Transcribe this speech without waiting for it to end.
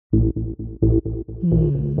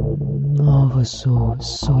Ovo su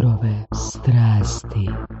surove strasti.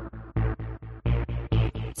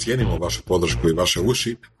 Cijenimo vašu podršku i vaše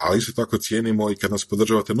uši, ali isto tako cijenimo i kad nas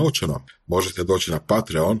podržavate novčano. Možete doći na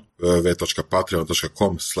Patreon,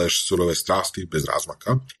 www.patreon.com/surove strasti bez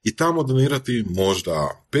razmaka i tamo donirati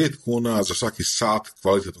možda 5 kuna za svaki sat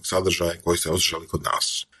kvalitetnog sadržaja koji ste osjećali kod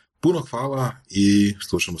nas. Puno hvala i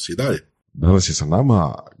slušamo se i dalje. Danas je sa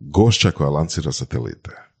nama gošća koja lansira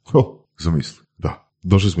satelite. Zamisli. Da,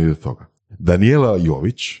 došli smo i do toga. Daniela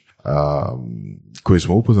Jović, koju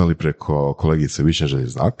smo upoznali preko kolegice Višnje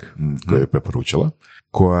Znak, koja je preporučila,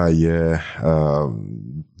 koja je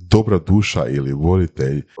dobra duša ili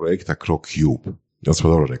voditelj projekta CroCube. Ja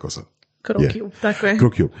sam dobro rekao sad. CroCube, tako je.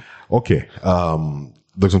 CroCube. Ok.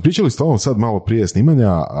 Dok smo pričali s tobom sad malo prije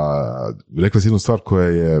snimanja, rekla si jednu stvar koja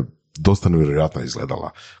je dosta nevjerojatno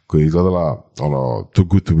izgledala. Koja je izgledala too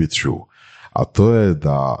good to be true. A to je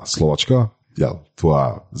da Slovačka,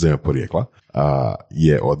 tvoja zemlja porijekla,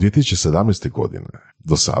 je od 2017. godine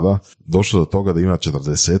do sada došlo do toga da ima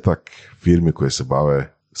 40-ak firmi koje se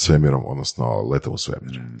bave svemirom, odnosno letom u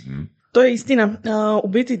svemir. To je istina. U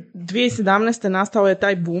biti 2017. nastao je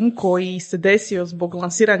taj boom koji se desio zbog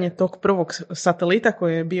lansiranja tog prvog satelita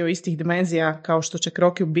koji je bio istih dimenzija kao što će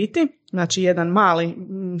CroCube biti. Znači jedan mali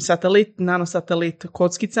satelit, nanosatelit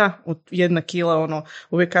kockica od 1 kila,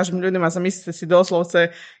 uvijek kažem ljudima, zamislite si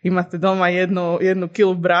doslovce imate doma jednu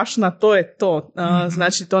kilu brašna, to je to.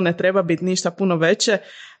 Znači to ne treba biti ništa puno veće.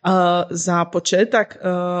 Za početak,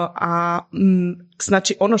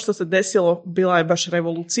 znači ono što se desilo bila je baš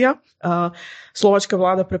revolucija. Slovačka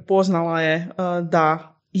vlada prepoznala je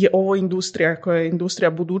da je ovo industrija koja je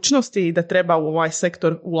industrija budućnosti i da treba u ovaj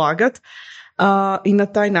sektor ulagati. I na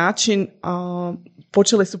taj način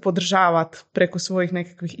počeli su podržavati preko svojih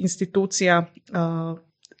nekakvih institucija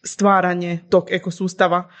stvaranje tog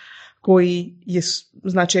ekosustava koji je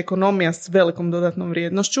znači ekonomija s velikom dodatnom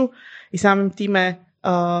vrijednošću i samim time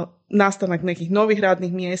nastanak nekih novih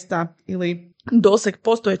radnih mjesta ili doseg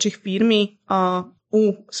postojećih firmi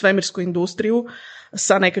u svemirsku industriju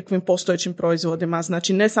sa nekakvim postojećim proizvodima.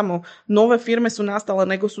 Znači ne samo nove firme su nastale,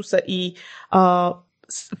 nego su se i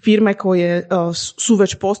firme koje su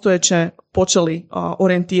već postojeće počeli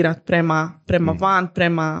orijentirati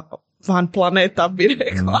prema van planeta, bi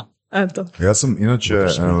rekla. Eto. Ja sam, inače,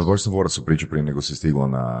 baš sam vorac u priču prije nego se stiglo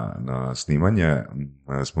na snimanje.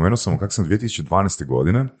 Spomenuo sam kako sam 2012.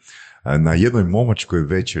 godine na jednoj momačkoj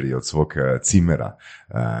večeri od svog cimera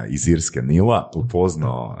iz Irske Nila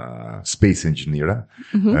upoznao space engineera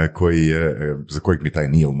koji je, za kojeg mi taj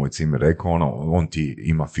Neil, moj cimer, rekao, on ti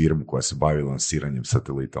ima firmu koja se bavi lansiranjem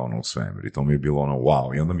satelita u svemir. I to mi je bilo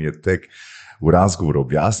wow. I onda mi je tek u razgovoru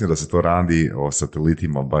objasnio da se to radi o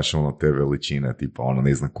satelitima baš te veličine, tipa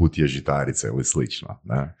kutije žitarice ili slično.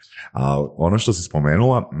 Ne? A ono što si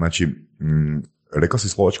spomenula, znači, rekla si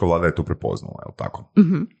slovačka vlada je to prepoznala, je li tako?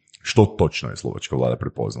 Mm-hmm. Što točno je slovačka vlada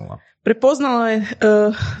prepoznala? Prepoznala je,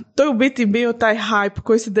 to je u biti bio taj hype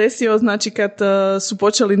koji se desio, znači kad su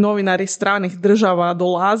počeli novinari stranih država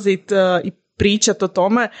dolaziti i pričati o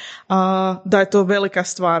tome, da je to velika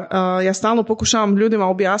stvar. Ja stalno pokušavam ljudima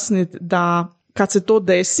objasniti da kad se to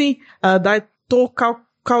desi, da je to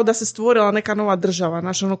kao da se stvorila neka nova država.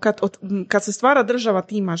 Znači, kad se stvara država,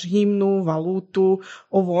 ti imaš himnu, valutu,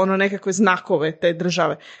 nekakve znakove te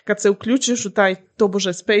države. Kad se uključiš u taj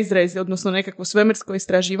tobože space race, odnosno nekakvo svemirsko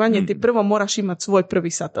istraživanje, ti prvo moraš imati svoj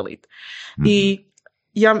prvi satelit. I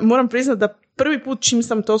ja moram priznati da prvi put čim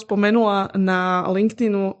sam to spomenula na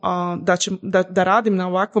LinkedInu da radim na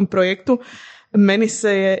ovakvom projektu, meni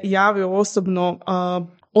se je javio osobno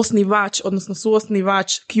osnivač, odnosno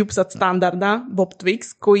suosnivač CubeSat standarda, Bob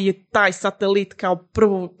Twix, koji je taj satelit kao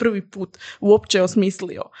prvi put uopće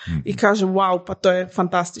osmislio. I kaže, wow, pa to je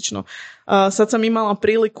fantastično. Sad sam imala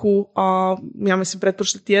priliku, ja mislim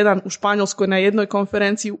pretprošli tjedan, u Španjolskoj na jednoj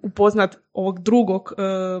konferenciji upoznat ovog drugog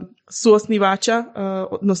suosnivača,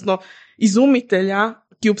 odnosno izumitelja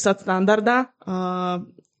CubeSat standarda,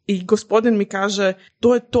 i gospodin mi kaže,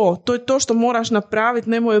 to je to što moraš napraviti,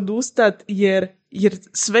 nemoj odustati, jer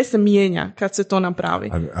sve se mijenja kad se to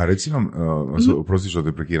napravi. A reci nam, oprosti što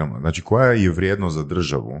te prekidam, znači koja je vrijednost za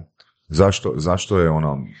državu? Zašto je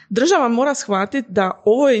ona... Država mora shvatiti da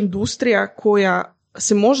ovo je industrija koja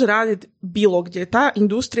se može raditi bilo gdje. Ta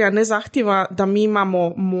industrija ne zahtjeva da mi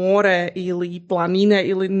imamo more ili planine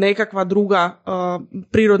ili nekakva druga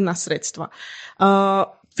prirodna sredstva.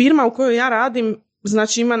 Firma u kojoj ja radim,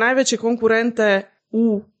 znači ima najveće konkurente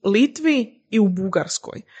u Litvi i u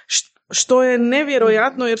Bugarskoj. Što je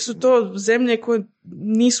nevjerojatno jer su to zemlje koje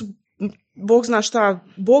nisu, Bog zna šta,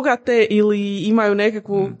 bogate ili imaju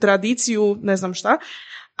nekakvu tradiciju, ne znam šta,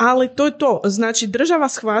 Ali to je to. Znači, država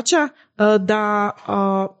shvaća da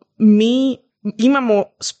mi imamo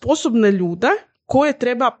sposobne ljude koje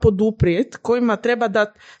treba poduprijeti, kojima treba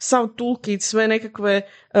dati sav toolkit, sve nekakve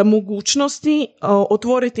mogućnosti,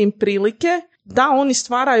 otvoriti im prilike da oni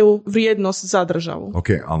stvaraju vrijednost za državu. Ok,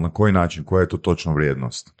 ali na koji način? Koja je to točno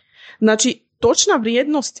vrijednost? Znači, točna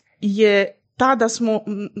vrijednost je ta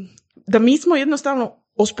da mi smo jednostavno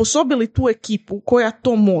osposobili tu ekipu koja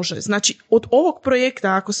to može. Znači, od ovog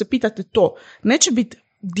projekta, ako se pitate to, neće biti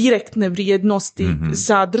direktne vrijednosti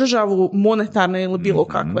za državu, monetarne ili bilo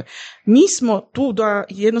kakve. Mi smo tu da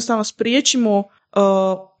jednostavno spriječimo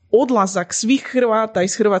odlazak svih Hrvata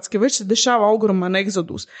iz Hrvatske. Već se dešava ogroman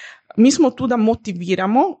egzodus. Mi smo tu da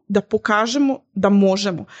motiviramo, da pokažemo da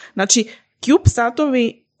možemo. Znači, CUBE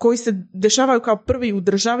satovi koji se dešavaju kao prvi u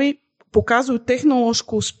državi pokazuju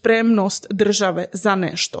tehnološku spremnost države za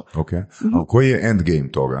nešto. Ok, ali koji je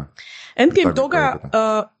endgame toga? Endgame toga,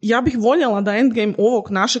 ja bih voljela da endgame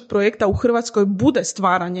ovog našeg projekta u Hrvatskoj bude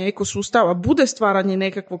stvaranje ekosustava, bude stvaranje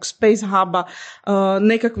nekakvog space huba,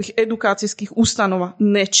 nekakvih edukacijskih ustanova,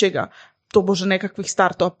 nečega, tobože nekakvih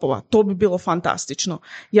startupova. To bi bilo fantastično.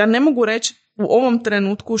 Ja ne mogu reći u ovom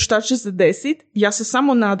trenutku šta će se desiti, ja se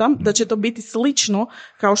samo nadam da će to biti slično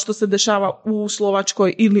kao što se dešava u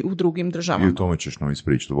Slovačkoj ili u drugim državama. I u tome ćeš nam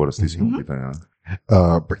ispričati, Boras, ti si imao pitanja.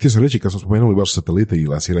 Pa htio sam reći, kad smo spomenuli baš satelite i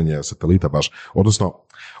lansiranje satelita baš, odnosno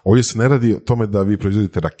ovdje se ne radi o tome da vi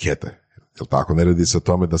proizvodite rakete, jel tako? Ne radi se o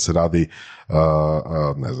tome da se radi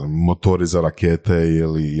ne znam, motori za rakete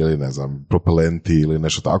ili ne znam, propelenti ili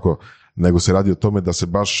nešto tako, nego se radi o tome da se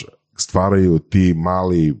baš stvaraju ti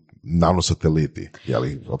mali nanosateliti,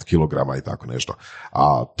 jeli, od kilograma i tako nešto.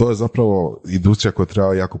 A to je zapravo industrija koja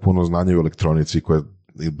treba jako puno znanja u elektronici, koja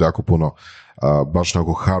je jako puno baš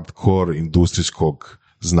nekog hardcore industrijskog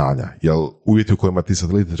znanja, jer uvjeti u kojima ti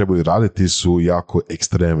sateliti trebaju raditi su jako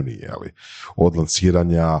ekstremni, jeli? Od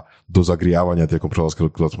lansiranja do zagrijavanja tijekom prelaska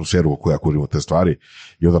u atmosferu u kojoj kurimo te stvari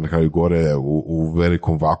i onda na kraju gore u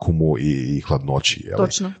velikom vakumu i hladnoći. Jeli?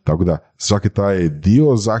 Točno. Tako da svaki taj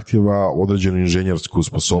dio zahtjeva određenu inženjersku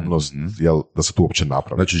sposobnost jel, da se tu uopće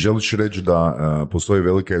napravi. Znači, želiš reći da postoji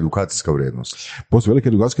velika edukacijska vrijednost? Postoji velika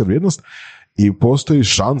edukacijska vrijednost i postoji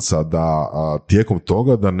šansa da tijekom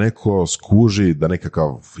toga da neko skuži, da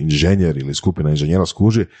nekakav inženjer ili skupina inženjera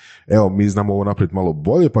skuži, evo mi znamo ovo napraviti malo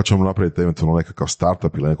bolje, pa ćemo napraviti eventualno nekakav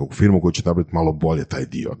startup ili nekog firmu koji će napraviti malo bolje taj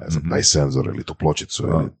dio, ne znam, taj senzor ili tu pločicu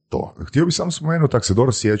ili to. Htio bih samo spomenuti, tako se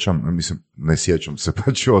dobro sjećam, mislim, ne sjećam se,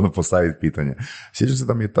 pa ću odmah postaviti pitanje. Sjećam se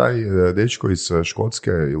da mi je taj dečko iz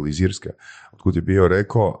Škotske ili iz Irske, otkud je bio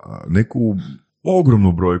rekao, neku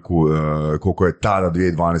ogromnu brojku koliko je tada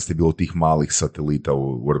 2012. bilo tih malih satelita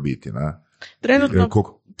u orbiti, ne?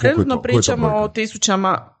 Trenutno pričamo o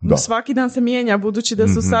tisućama. Da. Svaki dan se mijenja, budući da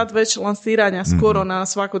su sad već lansiranja skoro na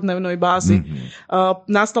svakodnevnoj bazi.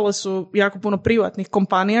 Nastale su jako puno privatnih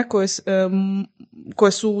kompanija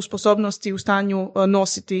koje su u sposobnosti u stanju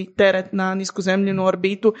nositi teret na niskozemljenu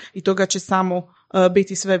orbitu i toga će samo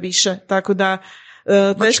biti sve više. Tako da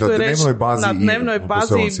teško je reći, na dnevnoj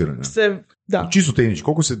bazi se... Da. Čisto tehnički,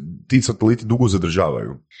 koliko se ti sateliti dugo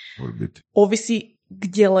zadržavaju u orbiti? Ovisi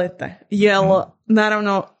gdje lete. Jer,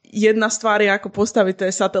 naravno, jedna stvar je ako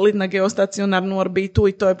postavite satelit na geostacionarnu orbitu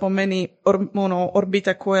i to je po meni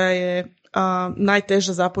orbita koja je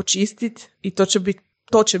najteža za počistiti i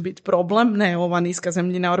to će biti problem, ne ova niska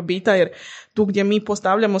zemljina orbita, jer tu gdje mi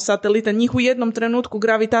postavljamo satelite, njih u jednom trenutku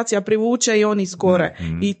gravitacija privuče i oni izgore.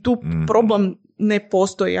 I tu problem ne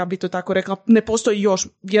postoji, ja bi to tako rekla, ne postoji još,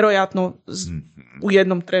 vjerojatno u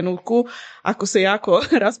jednom trenutku, ako se jako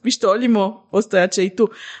raspištoljimo, postojaće i tu,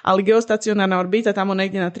 ali geostacionarna orbita tamo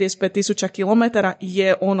negdje na 35.000 km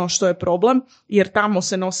je ono što je problem, jer tamo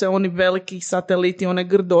se nose oni veliki sateliti, one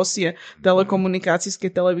grdosije telekomunikacijske,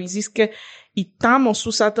 televizijske i tamo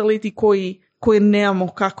su sateliti koji nemamo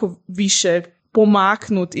kako više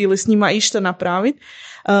pomaknuti ili s njima išta napraviti.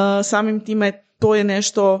 Samim time to je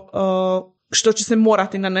nešto što će se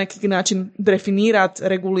morati na neki način definirati,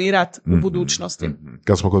 regulirati u budućnosti.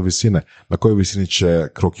 Kad smo kod visine, na kojoj visini će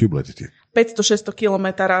CroCube letiti? 500-600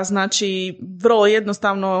 km, znači vrlo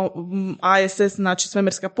jednostavno ISS, znači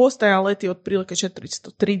svemirska postaja, leti otprilike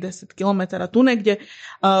 430 km tu negdje.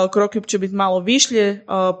 CroCube će biti malo višlje,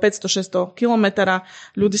 500-600 km.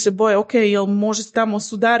 Ljudi se boje, ok, jel može se tamo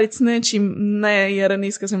sudariti s nečim? Ne, jer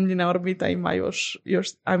niska zemljina orbita ima još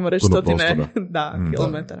ajmo reći, stotine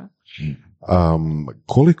kilometara.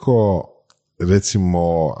 Koliko,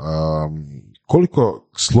 recimo, koliko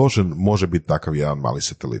složen može biti takav jedan mali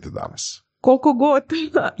satelit danas? koliko god,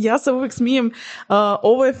 ja se uvijek smijem,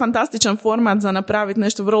 ovo je fantastičan format za napraviti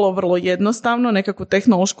nešto vrlo, vrlo jednostavno, nekakvu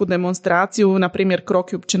tehnološku demonstraciju, na primjer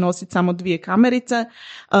CroCube će nositi samo 2 kamerice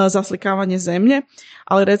za slikavanje zemlje,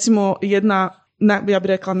 ali recimo jedna, ja bih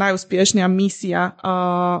rekla, najuspješnija misija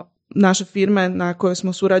naše firme na kojoj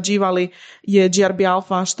smo surađivali je GRB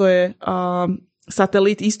Alpha, što je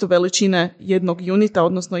satelit isto veličine jednog unita,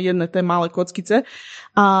 odnosno jedne te male kockice,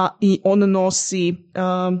 i on nosi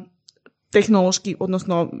tehnološki,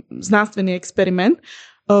 odnosno znanstveni eksperiment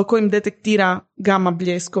kojim detektira gama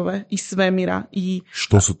bljeskove iz svemira.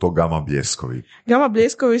 Što su to gama bljeskovi? Gama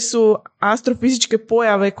bljeskovi su astrofizičke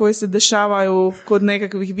pojave koje se dešavaju kod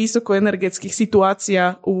nekakvih visokoenergetskih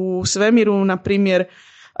situacija u svemiru, na primjer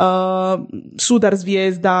sudar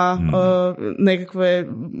zvijezda, nekakve,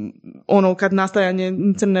 ono, kad nastajanje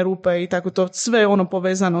crne rupe i tako to, sve ono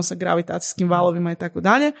povezano sa gravitacijskim valovima i tako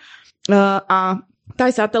dalje. A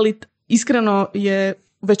taj satelit iskreno je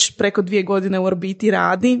već preko 2 godine u orbiti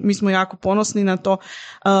radi. Mi smo jako ponosni na to.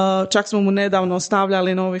 Čak smo mu nedavno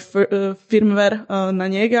stavljali novi firmware na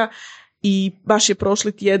njega i baš je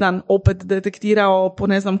prošli tjedan opet detektirao po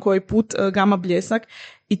ne znam koji put gama bljesak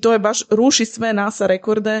i to je baš ruši sve NASA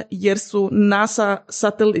rekorde jer su NASA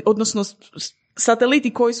odnosno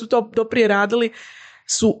sateliti koji su to prije radili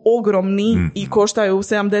su ogromni i koštaju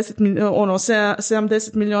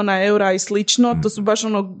 70 milijuna eura i slično. To su baš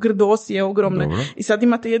ono grdosije ogromne. Dobro. I sad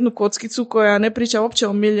imate jednu kockicu koja ne priča uopće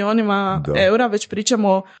o milionima eura, već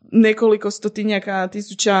pričamo nekoliko stotinjaka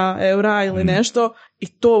tisuća eura ili nešto i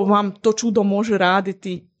to čudo može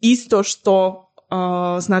raditi isto što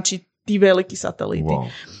znači ti veliki sateliti. Wow.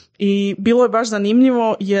 I bilo je baš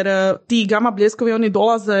zanimljivo jer ti gama bljeskovi oni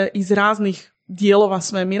dolaze iz raznih dijelova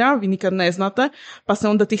svemira, vi nikad ne znate, pa se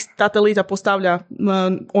onda tih satelita postavlja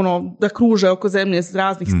da kruže oko zemlje s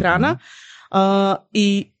raznih strana.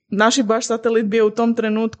 I naš je baš satelit bio u tom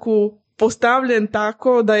trenutku postavljen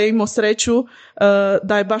tako da je imao sreću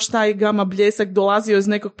da je baš taj gama bljesak dolazio iz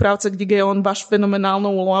nekog pravca gdje ga je on baš fenomenalno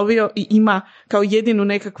ulovio i ima kao jedinu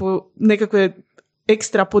nekakve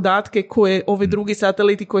ekstra podatke koje ovi drugi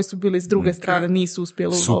sateliti koji su bili s druge strane nisu uspjeli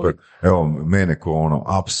uloviti. Super. Evo, mene ko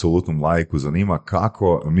apsolutnom laiku zanima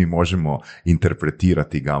kako mi možemo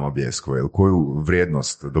interpretirati gama bljeskove, koju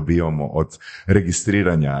vrijednost dobivamo od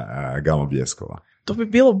registriranja gama bljeskova. To bi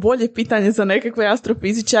bilo bolje pitanje za nekakve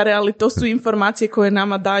astrofizičare, ali to su informacije koje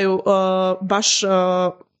nama daju baš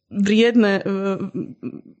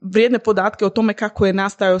vrijedne podatke o tome kako je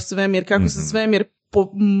nastajao svemir, kako se svemir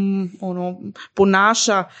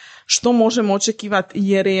ponaša, što možemo očekivati,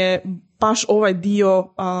 jer je baš ovaj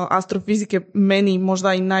dio astrofizike meni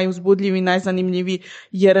možda i najuzbudljiviji, najzanimljiviji,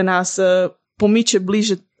 jer nas pomiče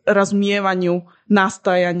bliže razumijevanju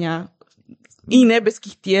nastajanja i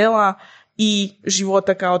nebeskih tijela i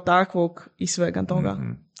života kao takvog i svega toga.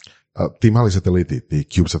 Ti mali sateliti, ti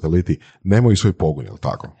CUBE sateliti, nemaju svoj pogon, jel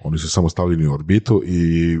tako? Oni su samo stavljeni u orbitu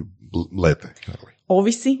i lete.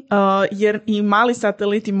 Ovisi, jer i mali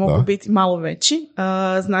sateliti mogu biti malo veći.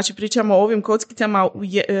 Znači, pričamo o ovim kockicama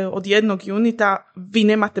od jednog unita, vi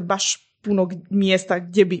nemate baš puno mjesta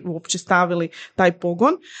gdje bi uopće stavili taj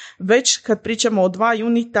pogon. Već kad pričamo o 2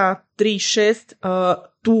 unita, 3, 6,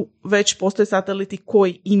 tu već postoje sateliti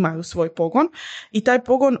koji imaju svoj pogon i taj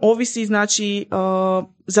pogon ovisi, znači,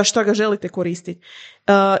 za šta ga želite koristiti.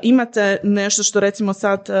 Imate nešto što recimo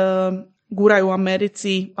sad guraju u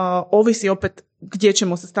Americi, ovisi opet gdje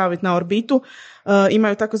ćemo se staviti na orbitu,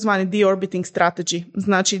 imaju takozvani deorbiting strategy,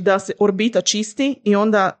 znači da se orbita čisti i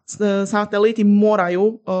onda sateliti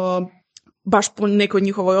moraju baš po nekoj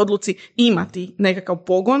njihovoj odluci imati nekakav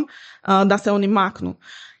pogon da se oni maknu.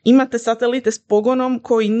 Imate satelite s pogonom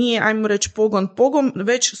koji nije, ajmo reći, pogon,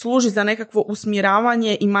 već služi za nekakvo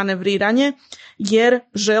usmjeravanje i manevriranje, jer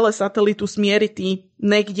žele satelit usmjeriti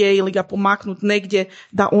negdje ili ga pomaknuti negdje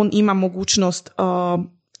da on ima mogućnost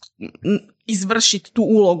izvršiti tu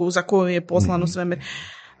ulogu za koju je poslan u svemir.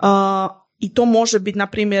 I to može biti, na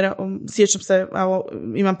primjer, sjećam se,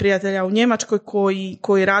 imam prijatelja u Njemačkoj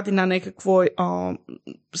koji radi na nekakvoj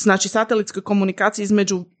znači satelitskoj komunikaciji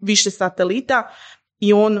između više satelita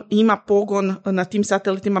i on ima pogon na tim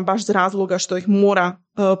satelitima baš z razloga što ih mora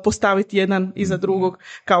postaviti jedan iza drugog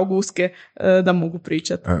kao guske da mogu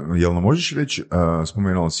pričati. Jel nam možeš reći,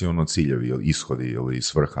 spomenula si ciljevi ili ishodi ili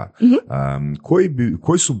svrha,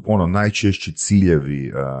 koji su najčešći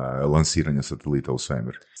ciljevi lansiranja satelita u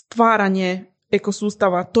svemir? Stvaranje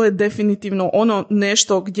ekosustava, to je definitivno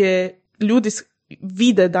nešto gdje ljudi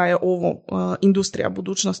vide da je ovo industrija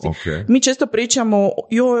budućnosti. Okay. Mi često pričamo,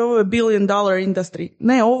 ovo je $1 billion industry.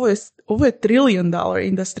 Ne, ovo je $1 trillion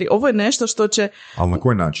industry. Ovo je nešto što će... Ali na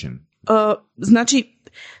koji način? Znači,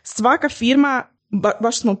 svaka firma,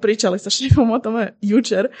 baš smo pričali sa šefom o tome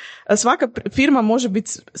jučer, svaka firma može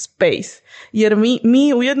biti space, jer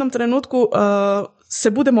mi u jednom trenutku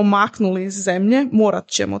se budemo maknuli iz zemlje, morat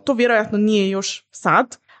ćemo, to vjerojatno nije još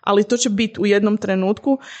sad, ali to će biti u jednom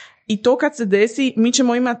trenutku i to kad se desi,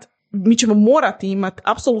 mi ćemo morati imati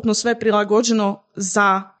apsolutno sve prilagođeno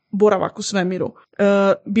za boravak u svemiru.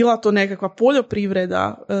 Bila to nekakva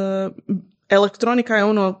poljoprivreda, elektronika je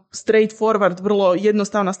straight forward, vrlo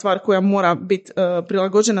jednostavna stvar koja mora biti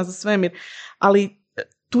prilagođena za svemir, ali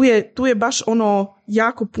tu je baš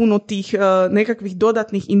jako puno tih nekakvih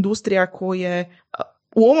dodatnih industrija koje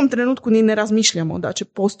u ovom trenutku ni ne razmišljamo da će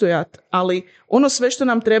postojati, ali sve što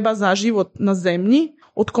nam treba za život na zemlji,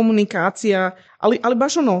 od komunikacija, ali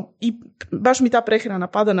baš i baš mi ta prehrana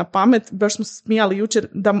pada na pamet, baš smo se smijali jučer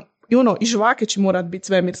da i žvake će morat biti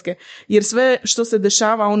svemirske, jer sve što se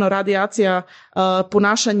dešava, radijacija,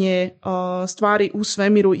 ponašanje stvari u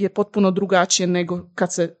svemiru je potpuno drugačije nego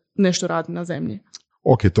kad se nešto radi na zemlji.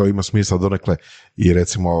 Ok, to ima smisla donekle i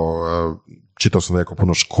recimo čitao sam neko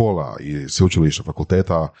puno škola i sveučilišta,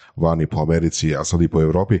 fakulteta vani po Americi, a sad i po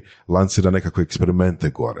Europi, lansira nekakve eksperimente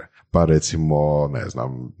gore. Pa recimo, ne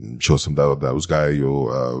znam, čuo sam da uzgajaju,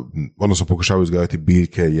 odnosno pokušavaju uzgajati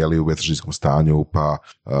biljke u veterinskom stanju, pa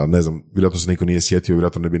ne znam, vjerojatno se niko nije sjetio,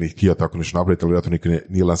 vjerojatno ne bi ni htio tako nešto napraviti, ali vjerojatno niko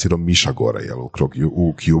nije lansirao miša gore, u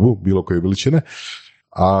CroCube-u, bilo koje veličine,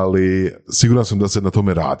 ali siguran sam da se na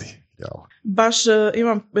tome radi. Baš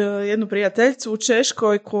imam jednu prijateljicu u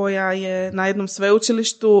Češkoj koja je na jednom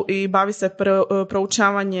sveučilištu i bavi se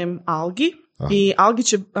proučavanjem algi. I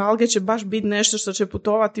alge će baš biti nešto što će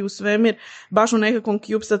putovati u svemir, baš u nekakvom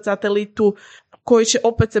CubeSat satelitu koji će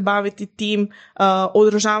opet se baviti tim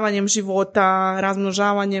održavanjem života,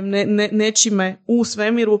 razmnožavanjem nečime u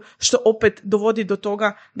svemiru, što opet dovodi do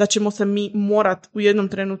toga da ćemo se mi morat u jednom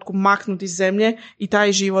trenutku maknuti iz zemlje i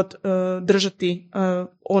taj život držati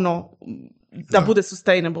da bude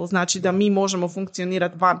sustainable, znači da mi možemo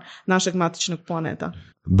funkcionirati van našeg matičnog planeta.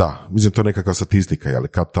 Da, mislim to je nekakva statistika, ali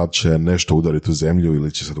kad tad će nešto udariti u zemlju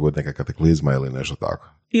ili će se dogoditi neka kataklizma ili nešto tako.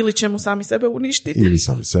 Ili ćemo sami sebe uništiti. Ili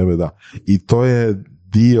sami sebe, da. I to je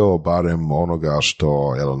dio barem onoga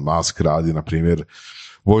što Elon Musk radi, na primjer,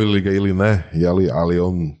 voljeli ga ili ne, ali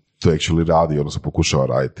on to actually radi, odnosno pokušava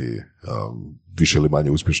raditi više ili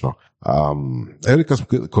manje uspješno. Evo kad smo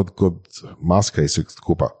kod Muska i sve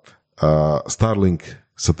skupa, Starlink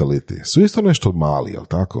sateliti su isto nešto mali, jel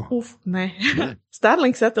tako? Ne.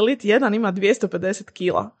 Starlink satelit jedan ima 250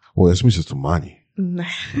 kila. Ja sam mislio da su manji. Ne.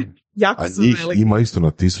 Jako su njih veliki. Ima isto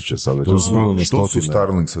na tisuće sad. Što su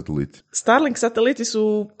Starlink sateliti? Starlink sateliti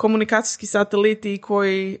su komunikacijski sateliti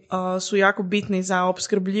koji su jako bitni za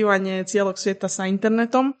opskrbljivanje cijelog svijeta sa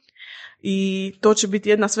internetom. I to će biti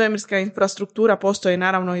jedna svemirska infrastruktura, postoje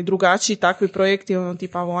naravno i drugačiji takvi projekti,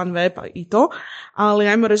 tipa OneWeb i to, ali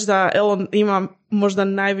ajmo reći da Elon ima možda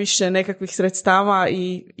najviše nekakvih sredstava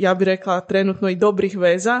i ja bih rekla trenutno i dobrih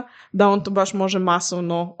veza, da on to baš može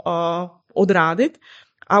masovno odraditi,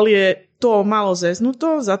 ali je to malo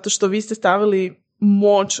zeznuto, zato što vi ste stavili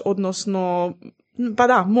moć, odnosno,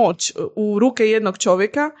 moć u ruke jednog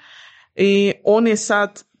čovjeka i on je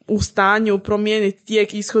sad u stanju promijeniti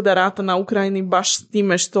tijek ishoda rata na Ukrajini baš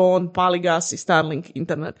time što on pali gasi Starlink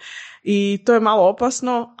internet. I to je malo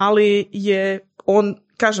opasno, ali je on,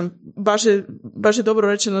 kažem, baš je dobro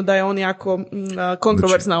rečeno da je on jako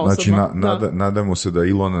kontroverzna osoba. Znači, nadamo se da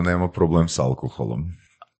Ilona nema problem s alkoholom.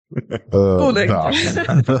 Da.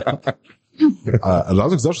 A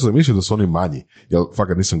razlog zašto sam mislio da su oni manji, jer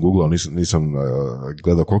fakat nisam googlao, nisam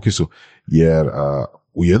gledao koliki su, jer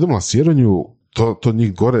u jednom lansiranju to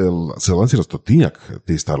njih gore se lansira 100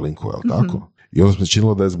 tih Starlinkova, jel tako? Mm-hmm. I onda se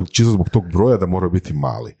činilo da je čisto zbog tog broja da moraju biti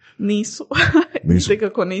mali. Nisu.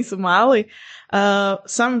 Nikako nisu mali.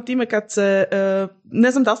 Samim time kad se,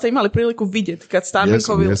 ne znam da li ste imali priliku vidjeti kad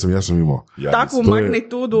Starlinkovi ja sam imao. Takvu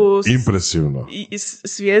magnitudu impresivno.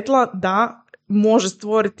 Svjetla da može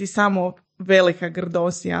stvoriti samo velika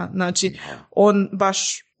grdosija. Znači, on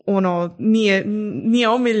baš nije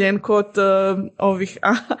omiljen kod ovih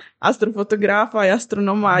astrofotografa i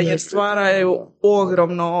astronoma jer stvaraju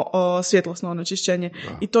ogromno svjetlosno onečišćenje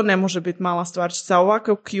i to ne može biti mala stvarčica.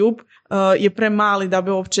 Ovakav Cube je premali da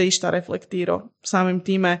bi uopće išta reflektirao. Samim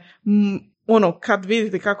time, kad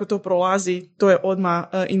vidite kako to prolazi, to je odmah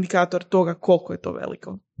indikator toga koliko je to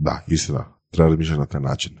veliko. Da, istina. Treba razmišljati na taj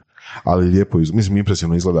način. Ali lijepo, mislim,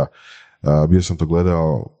 impresivno izgleda. Bio sam to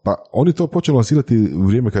gledao, pa oni to počeli lansirati u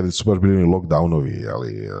vrijeme kada su baš bili lockdownovi,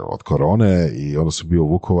 ali od korone i onda su bio u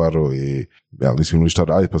Vukovaru i nismo imali šta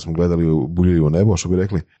raditi pa smo gledali buljili u nebo, što bi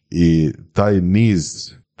rekli, i taj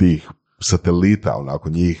niz tih satelita, onako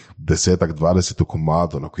njih 10-20 u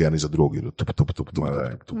komadu, onako jedan iza drugi,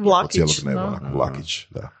 Vlakić, cijelog neba, onako, vlakić,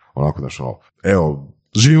 da. Onako, znači, evo,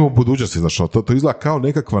 živimo u budućnosti, znači, to izgleda kao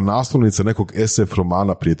nekakva naslovnica nekog SF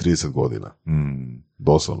romana prije 30 godina.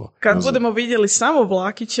 Doslovno. Kad budemo vidjeli samo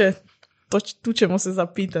vlakiće, tu ćemo se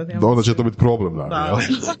zapitati. Onda će to biti problem,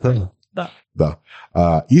 Da.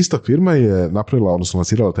 Ista firma je napravila, odnosno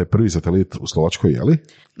lansirala taj prvi satelit u Slovačkoj, jeli?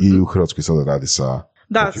 I u Hrvatskoj sada radi sa...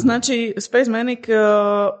 Da, CroCube. znači Space Manic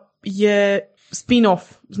je spin-off,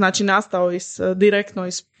 znači nastao direktno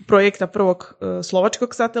iz projekta prvog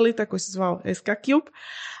slovačkog satelita koji se zvao CroCube.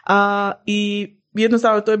 I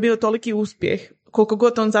jednostavno to je bio toliki uspjeh, koliko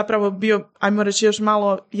god on zapravo bio, ajmo reći, još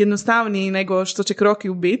malo jednostavniji nego što će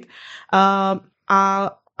CroCube biti.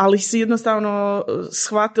 Ali se jednostavno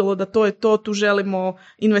shvatilo da to je to, tu želimo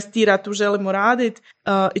investirati, tu želimo raditi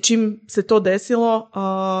i čim se to desilo,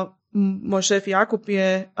 moj šef Jakub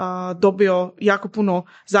je dobio jako puno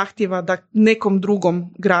zahtjeva da nekom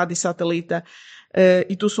drugom gradi satelite.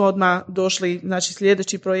 I tu su odmah došli, znači,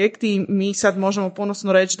 sljedeći projekti i mi sad možemo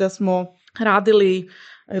ponosno reći da smo radili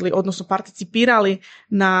odnosno participirali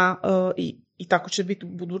na i tako će biti u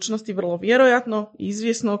budućnosti, vrlo vjerojatno,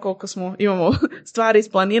 izvjesno koliko imamo stvari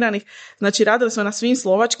isplaniranih. Znači, radili smo na svim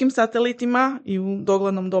slovačkim satelitima i u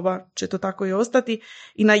doglednom doba će to tako i ostati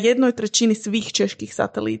i na 1/3 svih čeških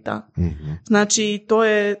satelita. Mm-hmm. Znači, to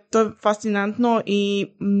je fascinantno i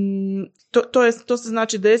to se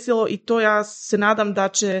znači desilo i to ja se nadam da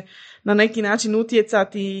će na neki način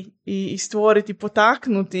utjecati i stvoriti,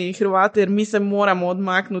 potaknuti Hrvate, jer mi se moramo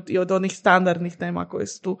odmaknuti od onih standardnih tema koje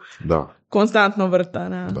su tu konstantno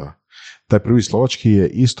vrtane. Da. Taj prvi slovački je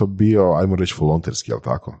isto bio, ajmo reći, volonterski, jel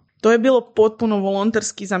tako? To je bilo potpuno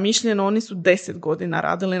volonterski zamišljeno, oni su 10 godina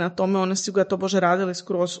radili na tome, oni su ga tobože radili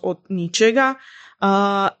skroz od ničega.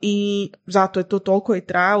 I zato je to toliko i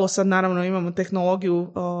trajalo. Sad naravno imamo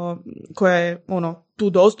tehnologiju koja je tu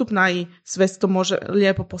dostupna i sve se to može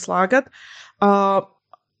lijepo poslagati.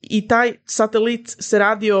 I taj satelit se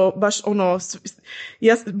radio baš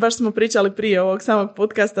baš smo pričali prije ovog samog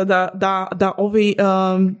podcasta da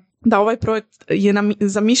ovaj projekt je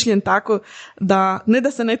zamišljen tako da ne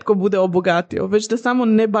da se netko bude obogatio, već da samo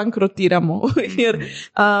ne bankrotiramo. Jer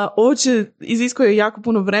ovo će iziskuje jako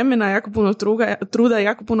puno vremena, jako puno truda,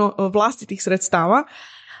 jako puno vlastitih sredstava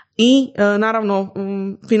i naravno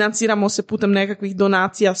financiramo se putem nekakvih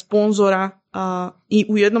donacija, sponzora i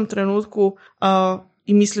u jednom trenutku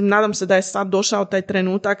i mislim, nadam se da je sad došao taj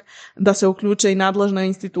trenutak da se uključe i nadležne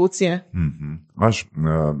institucije. Mm-hmm.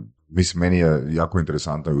 Mislim, meni je jako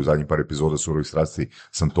interesantno i u zadnjih par epizoda Surovih strasti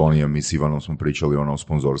s Antonijem i s Ivanom smo pričali o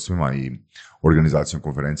sponzorstvima i organizacijom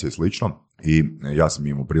konferencije i slično. I ja sam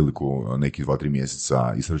imao priliku nekih 2-3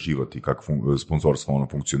 mjeseca istraživati kako sponzorstva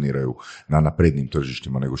funkcioniraju na naprednim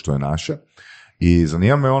tržištima nego što je naše. I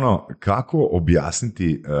zanima me kako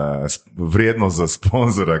objasniti vrijednost za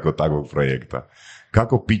sponzora kod takvog projekta.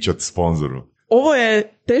 Kako pičat sponzoru? Ovo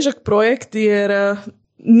je težak projekt jer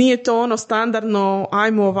nije to standardno,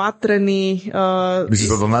 ajmo vatreni... Mislim,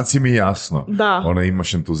 za donacije mi je jasno. Da.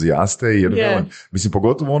 Imaš entuzijaste. Jer mislim,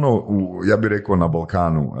 pogotovo ja bih rekao na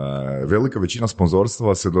Balkanu, velika većina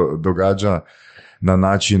sponzorstva se događa na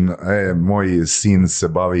način, moj sin se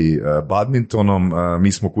bavi badmintonom,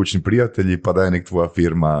 mi smo kućni prijatelji, pa daj nek tvoja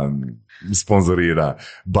firma sponzorira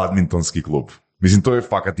badmintonski klub. Mislim, to je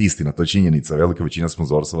fakat istina, to je činjenica, velika većina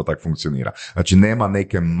sponzorstva tako funkcionira. Znači, nema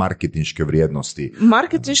neke marketinške vrijednosti.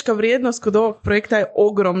 Marketinška vrijednost kod ovog projekta je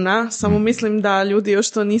ogromna, samo mislim da ljudi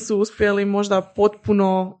još to nisu uspjeli možda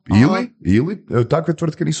potpuno... Ili takve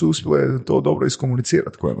tvrtke nisu uspjele to dobro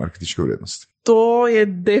iskomunicirati, koja je marketinška vrijednost. To je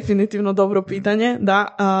definitivno dobro pitanje,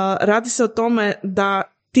 da. Radi se o tome da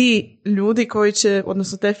ti ljudi koji će,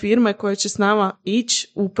 odnosno te firme koje će s nama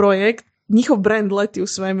ići u projekt, njihov brand leti u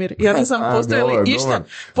svemir. Ja ne znam, postoji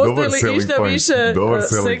li išta više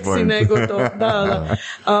seksi nego to. Da.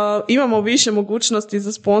 Imamo više mogućnosti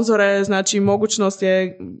za sponzore, znači mogućnost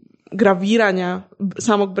je graviranja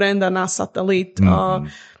samog brenda na satelit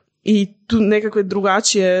i tu nekakve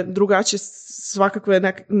drugačije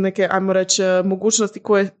svakakve neke, ajmo reći, mogućnosti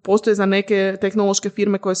koje postoje za neke tehnološke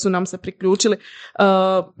firme koje su nam se priključili.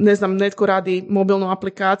 Ne znam, netko radi mobilnu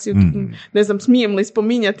aplikaciju, ne znam, smijem li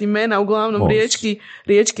spominjati imena, uglavnom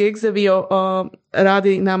riječki Exevio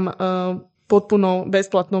radi nam potpuno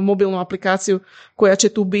besplatno mobilnu aplikaciju koja će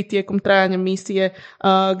tu biti tijekom trajanja misije,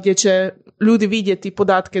 gdje će ljudi vidjeti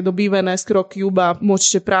podatke dobivene s CroCube-a, moći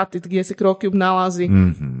će pratiti gdje se CroCube nalazi.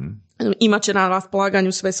 imat će na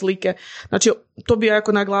raspolaganju sve slike. Znači, to bi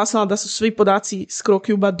jako naglasila da su svi podaci s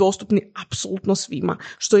CroCube-a dostupni apsolutno svima,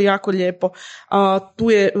 što je jako lijepo.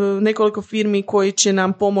 Tu je nekoliko firmi koji će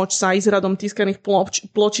nam pomoći sa izradom tiskanih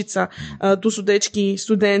pločica. Tu su dečki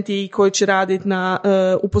studenti koji će raditi na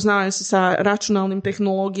upoznavanju se sa računalnim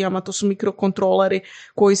tehnologijama, to su mikrokontroleri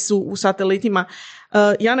koji su u satelitima.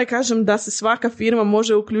 Ja ne kažem da se svaka firma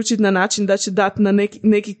može uključiti na način da će dati na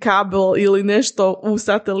neki kabel ili nešto u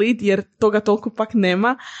satelit, jer toga toliko pak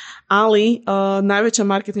nema, ali najveća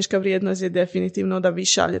marketinška vrijednost je definitivno da vi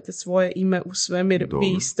šaljete svoje ime u svemir. Dobro.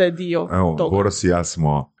 Vi ste dio toga. Boris i ja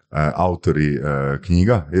smo autori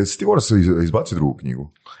knjiga. Jesi ti, Boris, izbacio drugu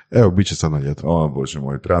knjigu? Evo, bit će sad na ljeto. O, Bože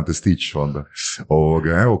moj, trebam te stići onda.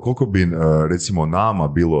 Evo, koliko bi, recimo, nama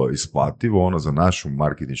bilo isplativo za našu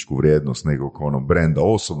marketinšku vrijednost nekog brenda,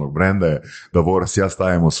 osobnog brenda je da Boris i ja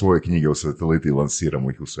stavimo svoje knjige u satelit i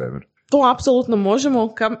lansiramo ih u svemir. To apsolutno možemo.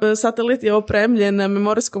 Satelit je opremljen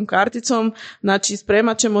memorijskom karticom, znači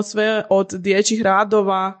spremat ćemo sve od dječjih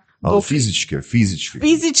radova. Ali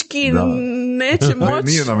fizički da. Neće moći.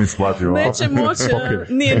 Nije nam isplativo. Neće moći, okay.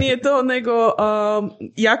 Nije to, nego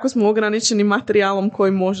jako smo ograničeni materijalom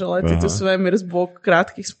koji može letiti u svemir zbog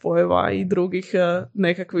kratkih spojeva i drugih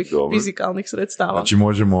nekakvih fizikalnih sredstava. Znači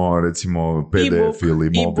možemo, recimo, PDF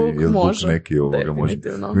ili mobi ili book neki.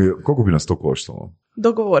 Koliko bi nas to koštalo?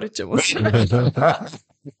 Dogovorit ćemo se.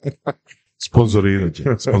 Sponzoriranje.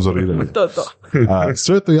 To.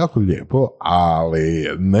 Sve je to jako lijepo, ali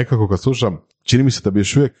nekako kad slušam, čini mi se da bi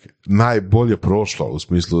još uvijek najbolje prošlo u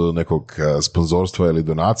smislu nekog sponzorstva ili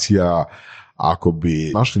donacija, ako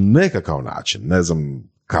bi našli nekakav način, ne znam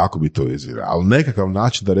kako bi to izvirao, ali nekakav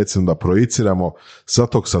način da recimo da projiciramo sa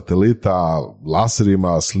tog satelita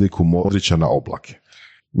laserima sliku Modrića na oblake.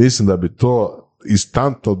 Mislim da bi to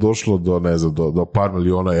instantno došlo do par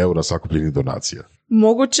miliona eura sakupljenih donacija.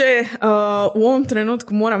 Moguće, u ovom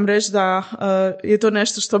trenutku moram reći da je to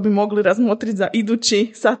nešto što bi mogli razmotriti za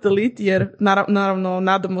idući satelit, jer naravno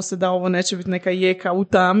nadamo se da ovo neće biti neka jeka u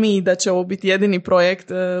tami i da će ovo biti jedini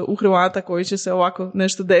projekt u Hrvata koji će se ovako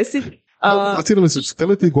nešto desiti. Nacionalni su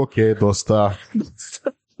sateliti, ok, dosta.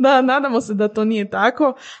 Da, nadamo se da to nije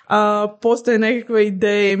tako. Postoje nekakve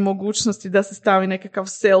ideje i mogućnosti da se stavi nekakav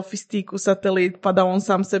selfie stick u satelit, pa da on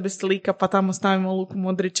sam sebe slika, pa tamo stavimo Luku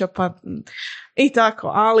Modrića, pa i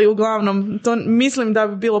tako. Ali uglavnom, to mislim da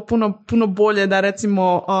bi bilo puno bolje da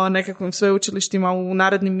recimo nekakvim sveučilištima u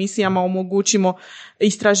narednim misijama omogućimo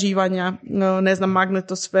istraživanja, ne znam,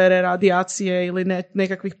 magnetosfere, radijacije ili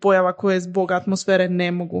nekakvih pojava koje zbog atmosfere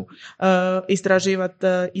ne mogu istraživati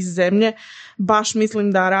iz Zemlje. Baš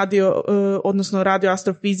mislim da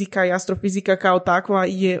radioastrofizika i astrofizika kao takva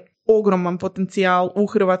je ogroman potencijal u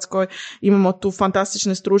Hrvatskoj. Imamo tu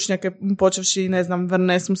fantastične stručnjake, počevši, ne znam,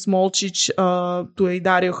 Vrnesom Smolčić, tu je i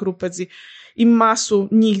Dario Hrupezi i masu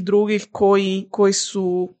njih drugih koji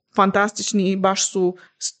su fantastični i baš su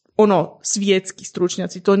svjetski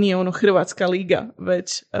stručnjaci. To nije Hrvatska liga,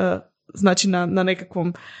 već znači na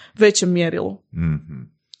nekakvom većem mjerilu.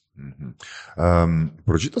 Mm-hmm.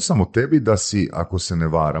 Pročitao sam o tebi da si, ako se ne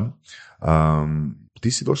varam,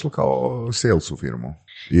 ti si došla kao sales u firmu,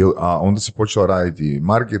 a onda si počela raditi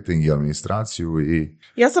marketing i administraciju i...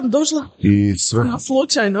 Ja sam došla i sve.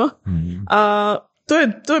 Slučajno. Mm-hmm.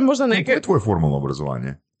 To je možda neke... Koje je tvoje formalno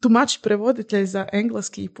obrazovanje? Tumač prevoditelj za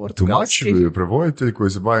engleski i portugalski. Tumač prevoditelj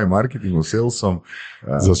koji se bavi marketingom, salesom.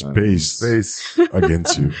 Za Space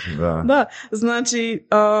agenciju. Da, znači,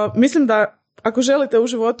 mislim da ako želite u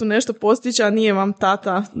životu nešto postići, a nije vam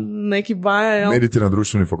tata neki baja, jel? Ne idite na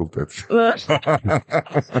društveni fakultet.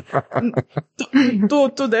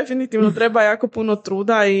 tu definitivno treba jako puno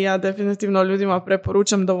truda i ja definitivno ljudima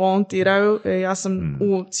preporučam da volontiraju. Ja sam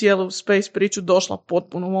u cijelu space priču došla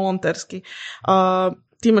potpuno volonterski.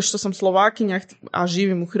 Time što sam Slovakinja, a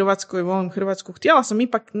živim u Hrvatskoj, volim Hrvatsku, htjela sam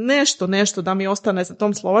ipak nešto da mi ostane za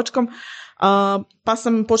tom Slovačkom, pa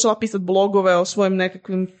sam počela pisati blogove o svojim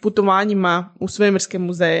nekakvim putovanjima u svemirske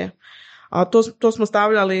muzeje. To smo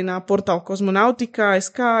stavljali na portal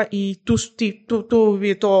Kozmonautika.sk i tu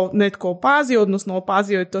je to netko opazio, odnosno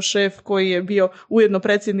opazio je to šef koji je bio ujedno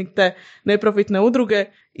predsjednik te neprofitne udruge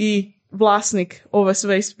i vlasnik ove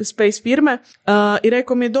space firme i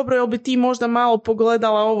rekao mi je, dobro, jel bi ti možda malo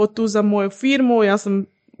pogledala ovo tu za moju firmu? Ja sam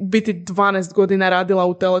u biti 12 godina radila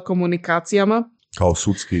u telekomunikacijama. Kao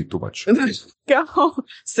sudski tumač. Kao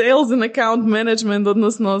sales and account management,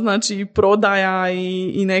 odnosno znači prodaja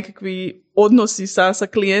i nekakvi odnosi sa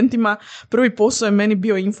klijentima. Prvi posao je meni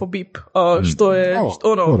bio Infobip,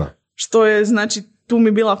 što je znači tu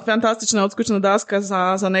mi bila fantastična odskućna daska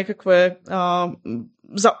za nekakve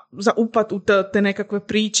za upad u te nekakve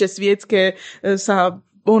priče svjetske sa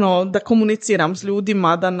da komuniciram s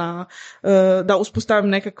ljudima, da uspostavim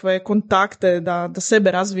nekakve kontakte, da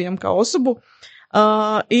sebe razvijem kao osobu.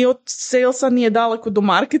 I od salesa nije daleko do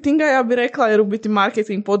marketinga, ja bih rekla, jer u biti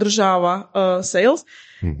marketing podržava sales.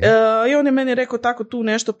 I on je meni rekao tako tu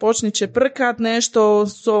nešto počni čeprkat, nešto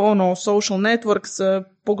social networks,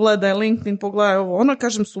 pogledaj LinkedIn, pogledaj ovo,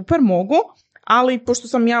 kažem super, mogu, ali pošto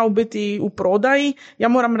sam ja u biti u prodaji, ja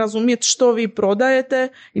moram razumjeti što vi prodajete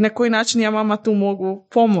i na koji način ja vama tu mogu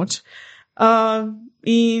pomoći.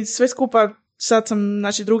 I sve skupa, sad sam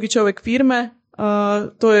drugi čovjek firme,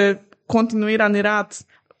 to je kontinuirani rad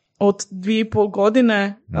od 2,5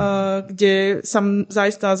 godine, gdje sam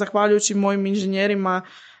zaista, zahvaljujući mojim inženjerima,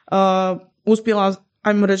 uspjela,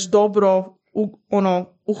 ajmo reći, dobro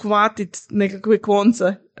uhvatiti nekakve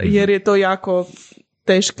konce, jer je to jako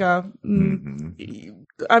teška,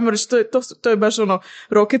 ajmo reći, to je baš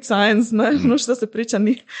rocket science, ne? Ono što se priča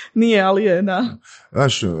nije, ali je, da.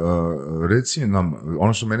 Znaš, reci nam,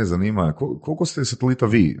 ono što mene zanima, koliko ste satelita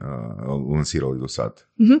vi lansirali do sad?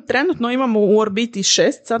 Trenutno imamo u orbiti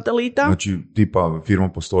 6 satelita. Znači, tipa firma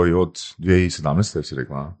postoji od 2017. si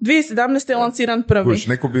rekla? 2017. je lansiran prvi.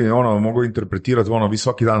 Neko bi mogao interpretirati, vi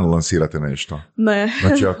svaki dan lansirate nešto. Ne.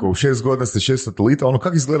 Znači, ako u 6 godina ste 6 satelita,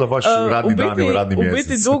 kako izgleda vaš radni dan ili radni mjesec? U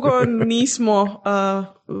biti dugo nismo,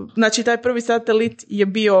 znači taj prvi satelit je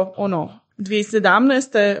bio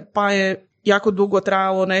 2017. pa je jako dugo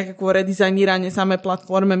trajalo nekakvo redizajniranje same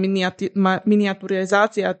platforme,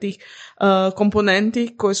 minijaturizacija tih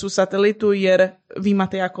komponenti koji su u satelitu, jer vi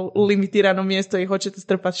imate jako limitirano mjesto i hoćete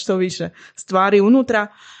strpati što više stvari unutra.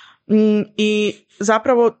 I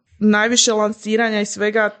zapravo najviše lansiranja i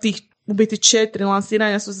svega tih, u biti 4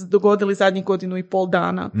 lansiranja su se dogodili zadnjih 1.5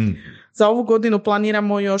 dana. Za ovu godinu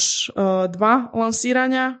planiramo još 2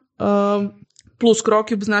 lansiranja, plus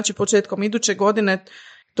CroCube, znači početkom iduće godine.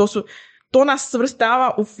 To nas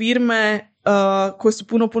svrstava u firme koje su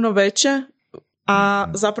puno veće, a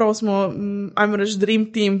zapravo smo, ajmo reći,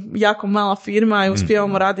 dream team, jako mala firma i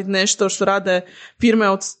uspijevamo raditi nešto što rade firme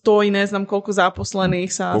od 100 i ne znam koliko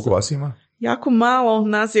zaposlenih. Koliko vas ima? Jako malo,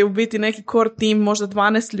 nas je u biti neki core team, možda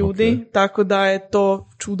 12 ljudi, tako da je to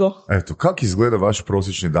čudo. Eto, kako izgleda vaš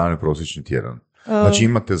prosječni dan i prosječni tjedan? Znači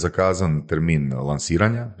imate zakazan termin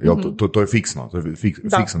lansiranja, jel to je fiksno, to je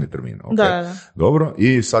fiksani termin. Okay. Da. Dobro,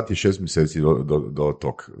 i sad je 6 mjeseci do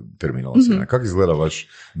tog termina lansiranja. Kako izgleda vaš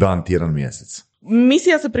dan, tjedan, mjesec?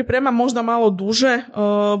 Misija se priprema možda malo duže,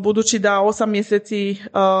 budući da 8 mjeseci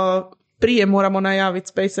prije moramo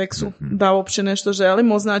najaviti SpaceX-u da uopće nešto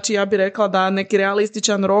želimo. Znači ja bih rekla da neki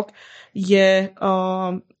realističan rok je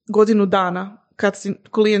godinu dana kad si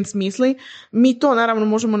klijent smisli. Mi to naravno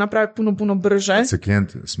možemo napraviti puno brže. Kad se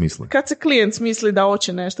klijent smisli? Kad se klijent smisli da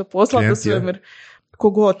hoće nešto poslati u svemir.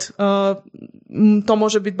 Kogod. To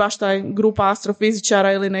može biti baš taj grupa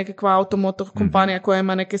astrofizičara ili nekakva automotor kompanija koja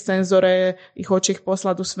ima neke senzore i hoće ih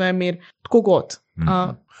poslati u svemir. Kogod.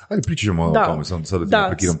 Ajde, pričamo o tome, sad da ti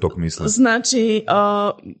prekiram tok misle. Znači,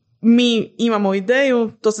 mi imamo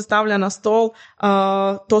ideju, to se stavlja na stol,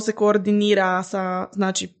 to se koordinira sa,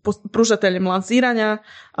 znači, pružateljem lansiranja,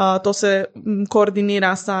 to se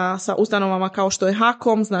koordinira sa ustanovama kao što je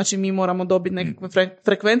HAKOM, znači mi moramo dobiti nekakve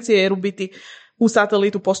frekvencije, jer u biti u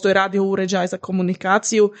satelitu postoji radio uređaj za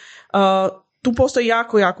komunikaciju. Tu postoji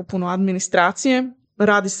jako puno administracije.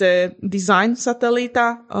 Radi se dizajn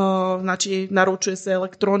satelita, znači naručuje se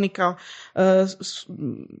elektronika,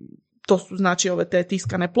 to su znači ove te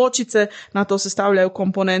tiskane pločice, na to se stavljaju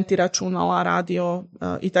komponenti računala, radio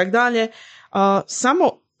i tak dalje.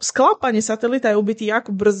 Samo sklapanje satelita je u biti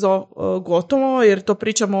jako brzo gotovo, jer to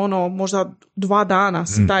pričamo možda 2 dana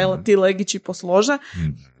se ti legići poslože,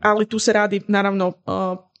 ali tu se radi naravno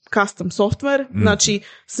custom software, znači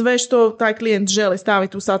sve što taj klijent želi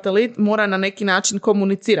staviti u satelit mora na neki način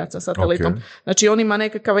komunicirati sa satelitom. Znači on ima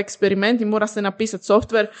nekakav eksperiment i mora se napisati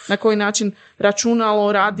software na koji način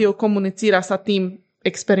računalo, radio komunicira sa tim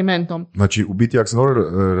eksperimentom. Znači, u biti, ako sam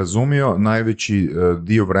dobro razumio, najveći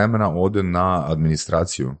dio vremena ode na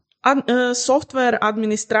administraciju. Software,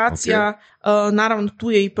 administracija, naravno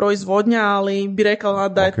tu je i proizvodnja, ali bi rekla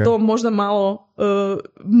da je to možda malo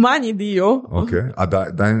manji dio. A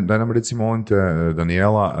daj nam recimo, molim te,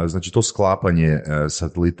 Daniela, znači to sklapanje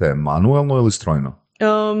satelita je manuelno ili strojno?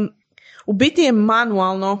 U biti je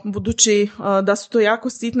manualno, budući da su to jako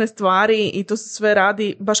sitne stvari i to se sve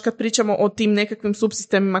radi, baš kad pričamo o tim nekakvim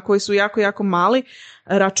subsistemima koji su jako mali,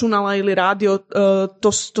 računala ili radio,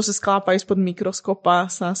 to se sklapa ispod mikroskopa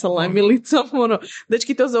sa lemilicom.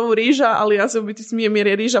 Dečki to zovu riža, ali ja se u biti smijem jer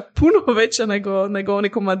je riža puno veća nego oni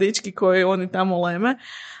komadički koji oni tamo leme.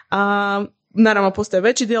 naravno postoje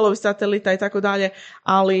veći dijelovi satelita i tako dalje,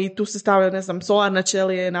 ali tu se stavljaju, ne znam, solarne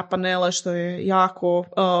ćelije na panele, što je jako,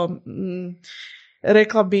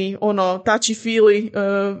 rekla bi, touchy-feely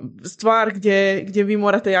stvar gdje vi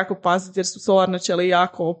morate jako paziti jer su solarne ćelije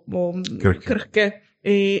jako krhke.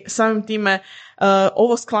 I samim time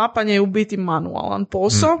ovo sklapanje je u biti manualan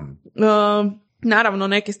posao. Naravno,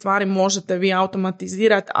 neke stvari možete vi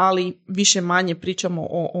automatizirati, ali više manje pričamo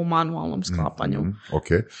o manualnom sklapanju. Ok.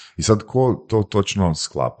 I sad ko to točno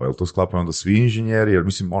sklapa? Jel to sklapaju onda svi inženjeri? Jer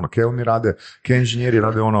mislim, Kelni rade, inženjeri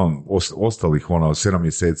rade ostalih 7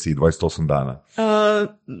 mjeseci i 28 dana.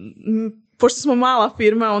 Pošto smo mala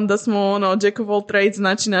firma, onda smo jack of all trades,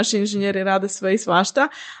 znači naši inženjeri rade sve i svašta,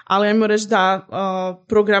 ali ajmo reći da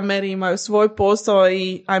programeri imaju svoj posao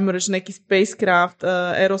i ajmo reći neki spacecraft,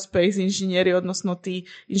 aerospace inženjeri, odnosno ti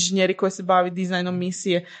inženjeri koji se bavi dizajnom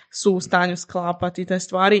misije su u stanju sklapati te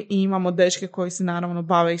stvari i imamo dečke koji se naravno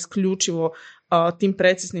bave isključivo tim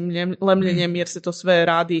preciznim lemljenjem jer se to sve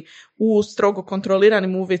radi u strogo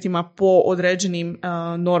kontroliranim uvjetima po određenim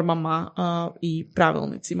normama i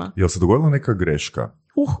pravilnicima. Jel se dogodila neka greška?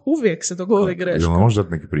 Uvijek se dogodi greška. Jel nam možeš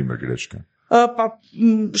dati neki primjer greške? Pa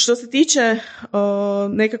što se tiče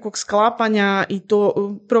nekakvog sklapanja i to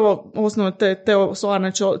prvo osnovno te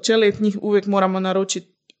solarne ćelije, njih uvijek moramo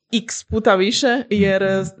naručiti x puta više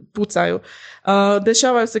jer pucaju.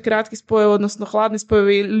 Dešavaju se kratki spojevi, odnosno hladni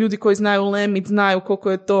spojevi. Ljudi koji znaju lemit znaju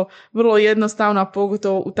koliko je to vrlo jednostavno, a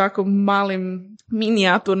pogotovo u tako malim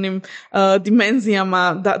minijaturnim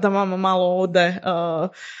dimenzijama da vama malo ode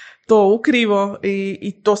to ukrivo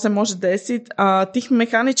i to se može desiti. Tih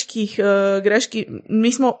mehaničkih greški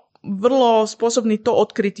mi smo vrlo sposobni to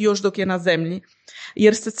otkriti još dok je na zemlji.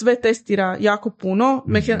 Jer se sve testira jako puno,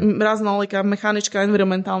 raznolika mehanička,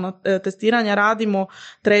 environmentalna testiranja radimo,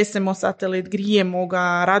 tresemo satelit, grijemo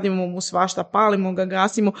ga, radimo mu svašta, palimo ga,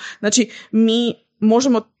 gasimo. Znači, mi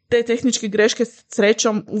možemo te tehničke greške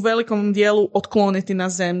srećom u velikom dijelu otkloniti na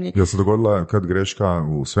zemlji. Jel se dogodila kad greška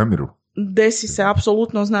u svemiru? Desi se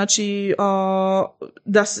apsolutno, znači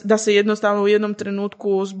da se jednostavno u jednom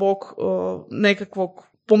trenutku zbog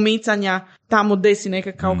nekakvog pomicanja tamo desi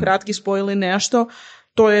nekakav kratki spoj ili nešto.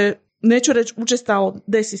 To je, neću reći učestalo,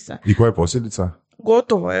 desi se. I koja je posljedica?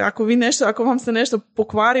 Gotovo je. Ako vam se nešto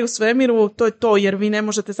pokvari u svemiru, to je to, jer vi ne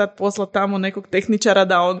možete sad poslati tamo nekog tehničara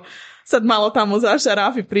da on sad malo tamo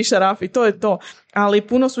zašarafi, prišarafi, to je to. Ali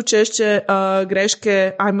puno su češće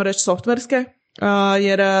greške, ajmo reći, softverske,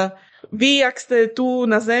 jer vi ako ste tu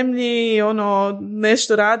na zemlji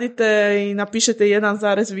nešto radite i napišete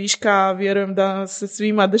 1 viška, vjerujem da se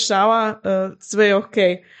svima dešava, sve je ok.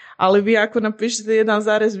 Ali vi ako napišete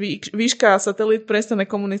 1 viška, satelit prestane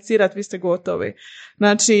komunicirati, vi ste gotovi.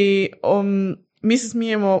 Znači, mi se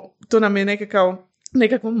smijemo, to nam je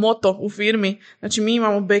nekakav moto u firmi. Znači, mi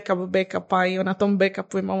imamo backupa i na tom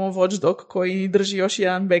backupu imamo watchdog koji drži još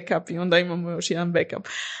jedan backup i onda imamo još jedan backup.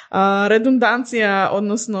 Redundancija,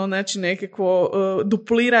 odnosno znači nekakvo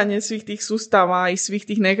dupliranje svih tih sustava i svih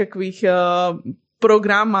tih nekakvih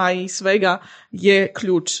programa i svega je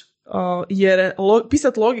ključ. Jer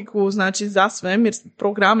pisati logiku, znači za svemir,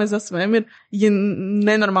 programe za svemir je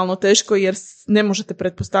nenormalno teško jer ne možete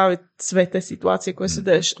pretpostaviti sve te situacije koje se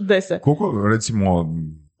dese. Koliko, recimo,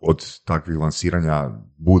 od takvih lansiranja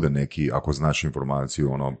bude neki, ako znaš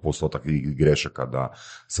informaciju, postotak grešaka da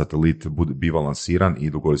satelit biva lansiran i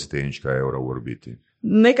dogodi se tehnička eura u orbiti?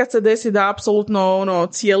 Nekad se desi da apsolutno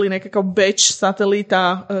cijeli nekakav batch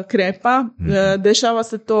satelita krepa. Dešava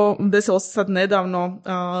se to, desilo se sad nedavno,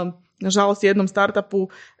 nažalost jednom startupu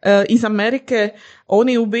iz Amerike.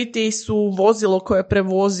 Oni u biti su vozilo koje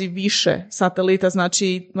prevozi više satelita,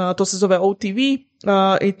 znači to se zove OTV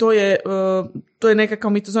i to je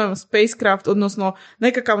nekakav, mi to zovemo spacecraft, odnosno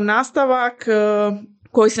nekakav nastavak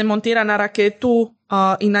koji se montira na raketu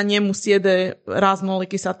i na njemu sjede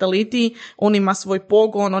raznoliki sateliti. On ima svoj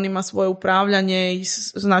pogon, on ima svoje upravljanje i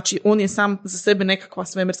znači on je sam za sebe nekakva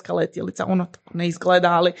svemirska letjelica. Ono tako ne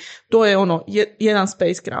izgleda, ali to je jedan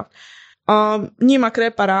spacecraft. Njima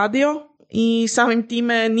krepa radio i samim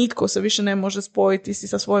time nitko se više ne može spojiti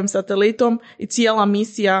sa svojim satelitom i cijela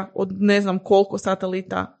misija od ne znam koliko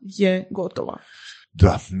satelita je gotova.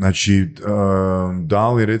 Da, znači,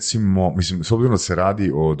 da li recimo, mislim, s obzirom da se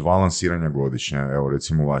radi o 2 lansiranja godišnje, evo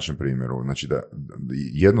recimo u vašem primjeru, znači da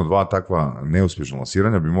 1-2 takva neuspješna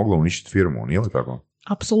lansiranja bi mogla uništiti firmu, nije li tako?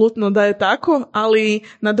 Apsolutno da je tako, ali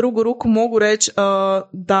na drugu ruku mogu reći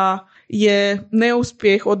da je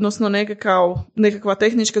neuspjeh, odnosno nekakva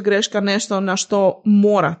tehnička greška nešto na što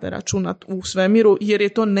morate računati u svemiru, jer je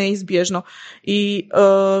to neizbježno. I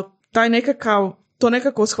to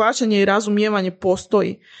nekako shvaćanje i razumijevanje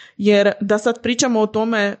postoji. Jer da sad pričamo o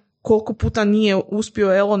tome koliko puta nije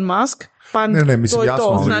uspio Elon Musk, pa ne, mislim, to je jasno,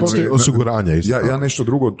 to. ali Znači, osiguranje isto. Ja nešto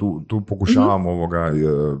drugo tu pokušavam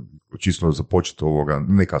čisto započeti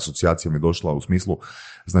neka asocijacija mi je došla u smislu,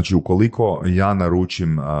 znači ukoliko ja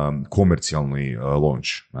naručim komercijalni launch,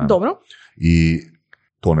 dobro. i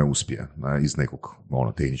to ne uspije iz nekog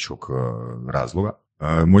tehničkog razloga,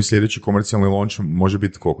 moj sljedeći komercijalni launch može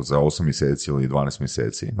biti koliko, za 8 mjeseci ili 12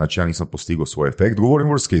 mjeseci. Znači ja nisam postigao svoj efekt, govorim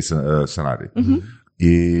worst case scenarij.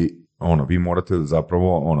 I vi morate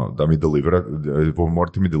zapravo da mi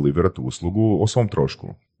morate mi deliverati uslugu o svom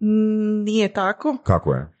trošku. Nije tako.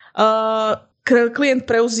 Kako je? Klijent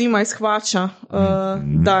preuzima i shvaća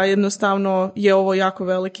da jednostavno je ovo jako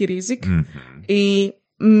veliki rizik i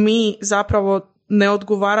mi zapravo ne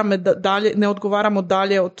odgovaramo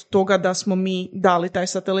dalje od toga da smo mi dali taj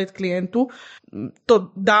satelit klijentu.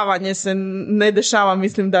 To davanje se ne dešava,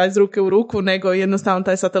 mislim, da iz ruke u ruku, nego jednostavno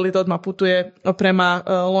taj satelit odmah putuje prema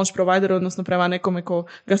launch provideru, odnosno prema nekome ko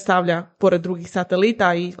ga stavlja pored drugih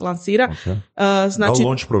satelita i lansira. Okay. Znači, da li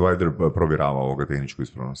launch provider provjerava ovoga tehničku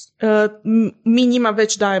ispravnost? Mi njima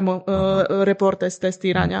već dajemo reporte s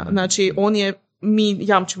testiranja. Znači, mi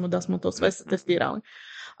jamčimo da smo to sve testirali.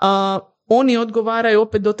 Oni odgovaraju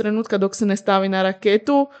opet do trenutka dok se ne stavi na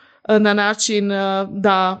raketu, na način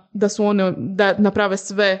da su one, da naprave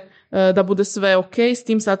sve, da bude sve ok s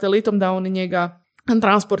tim satelitom, da oni njega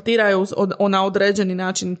transportiraju na određeni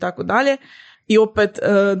način i tako dalje. I opet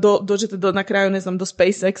dođete na kraju, ne znam, do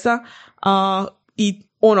SpaceX-a i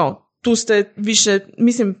tu ste više,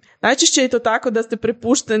 mislim, najčešće je to tako da ste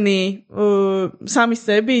prepušteni sami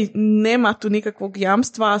sebi, nema tu nikakvog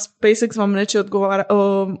jamstva, SpaceX vam neće odgovarati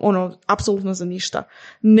apsolutno za ništa.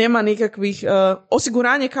 Nema nikakvih,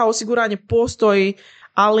 osiguranje kao osiguranje postoji,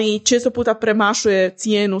 ali često puta premašuje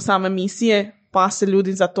cijenu same misije, pa se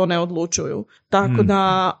ljudi za to ne odlučuju. Tako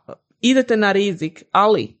da idete na rizik,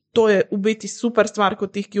 ali to je u biti super stvar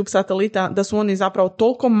kod tih CubeSat satelita, da su oni zapravo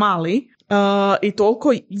toliko mali i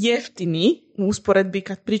toliko jeftini u usporedbi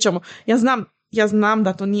kad pričamo. Ja znam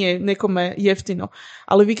da to nije nekome jeftino,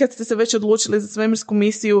 ali vi kad ste se već odlučili za svemirsku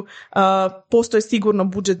misiju, postoji sigurno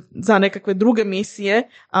budžet za nekakve druge misije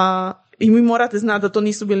i vi morate znati da to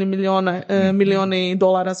nisu bili milijoni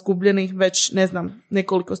dolara zgubljenih, već ne znam,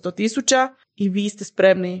 nekoliko 100,000 i vi ste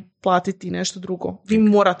spremni platiti nešto drugo. Vi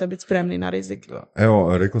morate biti spremni na rizik.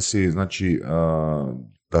 Evo, rekla si, znači,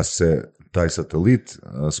 da se taj satelit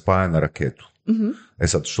spaja na raketu. Mm-hmm.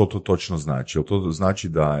 Sad, što to točno znači? Jel to znači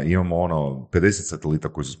da imamo 50 satelita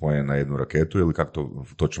koji su spojeni na jednu raketu ili kako to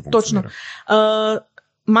točno funkcionira? Točno.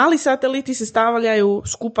 Mali sateliti se stavljaju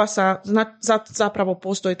skupa zapravo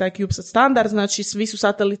postoji taj CubeSat standard, znači svi su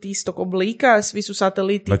sateliti istog oblika, svi su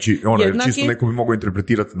sateliti znači, jednaki. Čisto neko bi mogao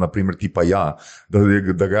interpretirati, na primjer, tipa ja,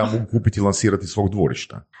 da ga ja mogu kupiti i lansirati svog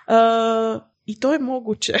dvorišta. I to je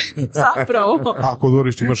moguće, zapravo. Ako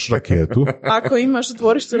dvorište imaš raketu. Ako imaš u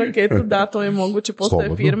dvorištu raketu, da, to je moguće. Postoje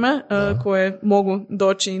slobodno firme koje mogu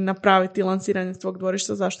doći i napraviti lansiranje svog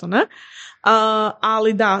dvorišta, zašto ne?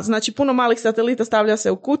 Ali da, znači puno malih satelita stavlja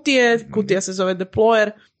se u kutije, kutija se zove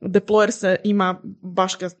deployer. Deployer se ima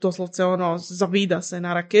baš doslovce zavida se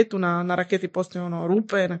na raketu, na raketi postoje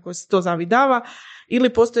rupe na koje se to zavidava, ili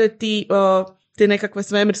postoje te nekakve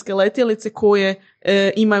svemirske letjelice koje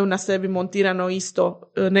imaju na sebi montirano isto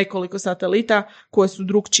nekoliko satelita koje su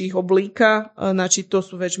drugčijih oblika, znači to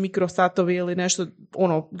su već mikrosatovi ili nešto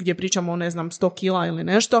gdje pričamo o 100 kila ili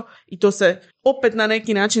nešto, i to se opet na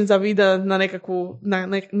neki način zavida na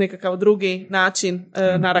nekakav drugi način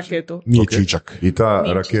na raketu. Nije čičak. I ta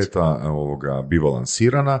raketa biva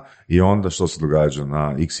lansirana i onda što se događa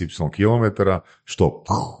na XY kilometara, što?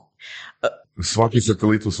 Svaki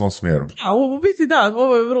satelit u svom smjeru. A u biti da,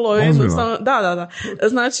 ovo je vrlo jednostavno. Da.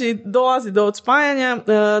 Znači, dolazi do odspajanja,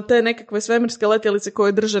 te nekakve svemirske letjelice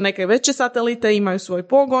koje drže neke veće satelite, imaju svoj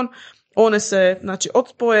pogon, one se, znači,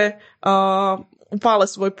 odspoje, upale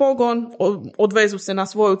svoj pogon, odvezu se na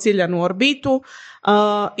svoju ciljanu orbitu,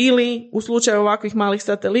 ili u slučaju ovakvih malih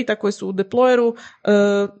satelita koji su u deployeru,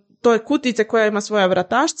 to je kutice koja ima svoja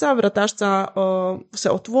vratašca se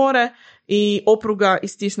otvore i opruga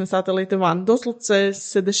istisne satelite van. Doslovce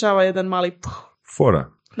se dešava jedan mali fora.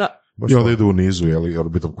 Da. I onda idu u nizu,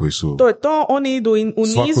 orbitom koji su... To je to, oni idu u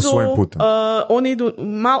nizu. Svaku svojim putem. Oni idu,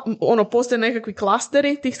 postoje nekakvi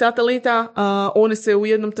klasteri tih satelita, oni se u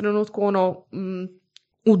jednom trenutku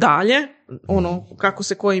udalje, kako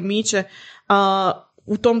se koji miče,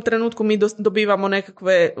 u tom trenutku mi dobivamo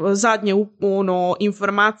nekakve zadnje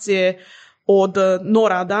informacije od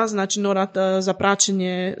NORAD-a, znači NORAD za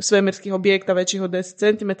praćenje svemirskih objekta većih od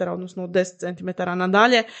 10 cm, odnosno od 10 cm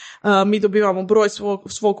nadalje. Mi dobivamo broj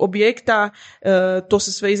svog objekta, to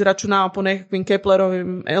se sve izračunava po nekakvim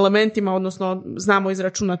Keplerovim elementima, odnosno znamo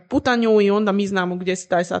izračunati putanju i onda mi znamo gdje se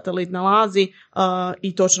taj satelit nalazi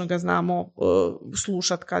i točno ga znamo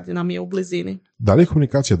slušati kad nam je u blizini. Da li je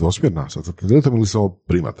komunikacija dvosmjerna sa satelitom ili samo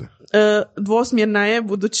primate? Dvosmjerna je,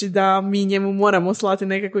 budući da mi njemu moramo slati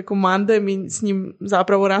nekakve komande, mi s njim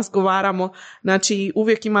zapravo razgovaramo. Znači,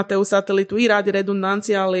 uvijek imate u satelitu i radi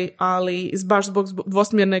redundancije, ali baš zbog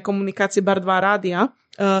dvosmjerne komunikacije bar dva radija.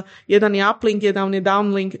 Jedan je uplink, jedan je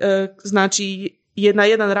downlink, znači na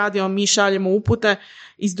jedan radio mi šaljemo upute,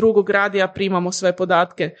 iz drugog radija primamo sve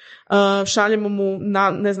podatke. Šaljemo mu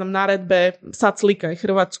naredbe, sad slikaj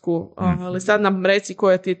Hrvatsku, ali sad nam reci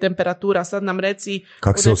koja ti je temperatura, sad nam reci...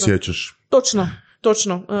 Kako se osjećaš?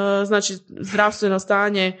 Točno. Znači, zdravstveno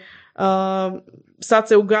stanje, sad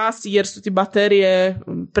se ugasi jer su ti baterije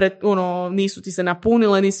nisu ti se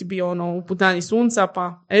napunile, nisi bio u putanji sunca,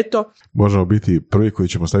 pa eto. Možemo biti prvi koji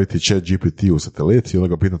ćemo staviti chat GPT u satelit i onda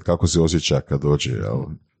ga pitati kako se osjeća kad dođe.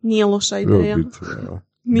 Nije loša ideja.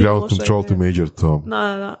 Ground control to major tom.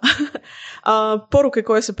 Da. Poruke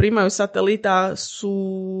koje se primaju satelita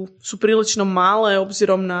su prilično male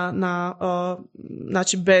obzirom na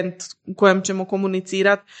znači band u kojem ćemo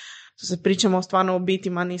komunicirati. Se pričamo stvarno o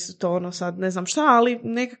bitima, nisu to sad ne znam šta, ali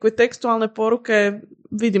nekakve tekstualne poruke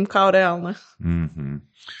vidim kao realne. Mm-hmm.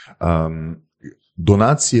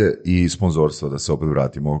 Donacije i sponzorstvo, da se opet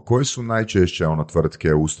vratimo. Koje su najčešće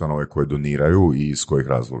tvrtke, ustanove koje doniraju i iz kojih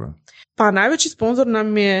razloga? Pa najveći sponzor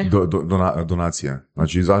nam je... Donacije.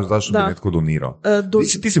 Znači, zašto bi netko donirao?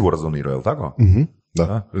 Ti si Boras donirao, je li tako? Mm-hmm.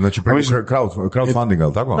 Da. Znači, crowdfunding, je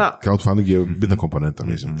li tako? Da. Crowdfunding je bitna komponenta,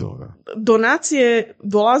 mislim to. Da. Donacije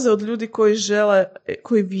dolaze od ljudi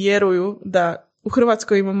koji vjeruju da u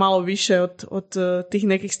Hrvatskoj ima malo više od tih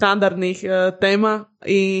nekih standardnih tema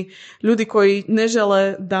i ljudi koji ne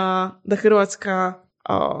žele da Hrvatska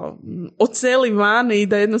odseli van i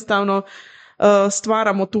da jednostavno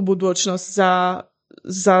stvaramo tu budućnost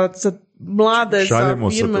za mlade, šaljemo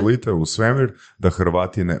za firme. Satelite u svemir da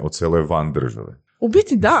Hrvati ne odsele van države. U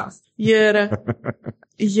biti da,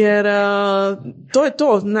 jer to je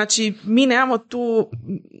to. Znači, mi nemamo tu,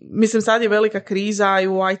 mislim sad je velika kriza i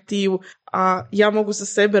u IT-u, a ja mogu za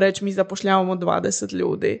sebe reći mi zapošljavamo 20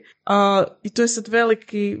 ljudi. I to je sad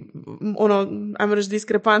veliki, ajmo reći,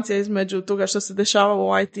 diskrepancija između toga što se dešava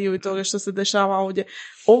u IT-u i toga što se dešava ovdje.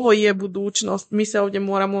 Ovo je budućnost, mi se ovdje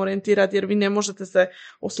moramo orijentirati jer vi ne možete se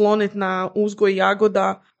osloniti na uzgoj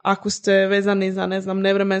jagoda ako ste vezani za,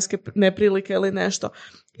 nevremenske neprilike ili nešto.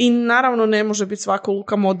 I naravno ne može biti svako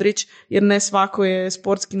Luka Modrić, jer ne svako je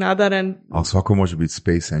sportski nadaren. Ali svako može biti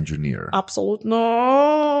space engineer. Apsolutno,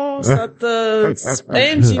 sad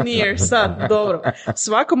engineer, sad, dobro.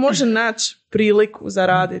 Svako može naći priliku za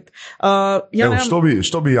raditi.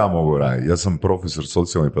 Što bi ja mogao raditi? Ja sam profesor,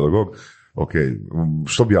 socijalni pedagog. Ok,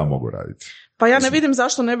 što bi ja mogao raditi? Pa ja ne vidim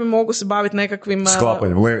zašto ne bi mogu se baviti nekakvim...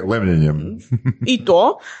 Sklapanjem, lemljenjem. I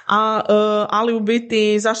to, ali u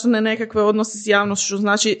biti zašto ne nekakve odnose s javnošću?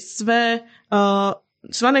 Znači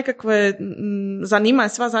sva nekakve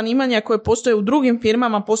sva zanimanja koje postoje u drugim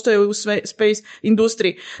firmama, postoje u space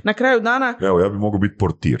industriji. Na kraju dana... Evo, ja bi mogao biti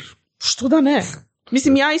portir. Što da ne?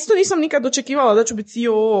 Mislim, ja isto nisam nikad očekivala da ću biti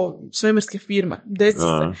CEO svemirske firme. Desi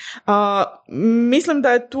se. Mislim da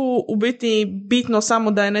je tu u biti bitno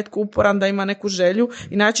samo da je netko uporan, da ima neku želju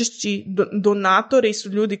i najčešći donatori su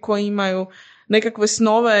ljudi koji imaju nekakve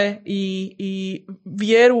snove i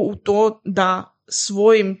vjeru u to da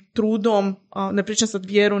svojim trudom, ne pričam sad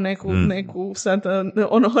vjeru neku sad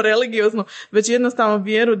religioznu, već jednostavno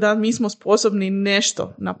vjeru da mi smo sposobni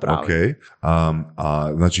nešto napraviti. Ok,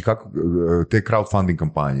 znači kako te crowdfunding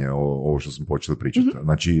kampanje, ovo što smo počeli pričati,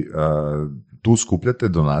 znači tu skupljate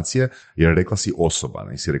donacije, jer rekla si osoba,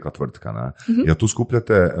 nisi rekla tvrtka, ne? Jer tu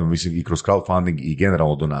skupljate, mislim, i kroz crowdfunding i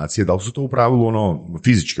generalno donacije, da li su to u pravilu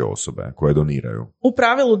fizičke osobe koje doniraju? U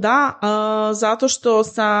pravilu da, zato što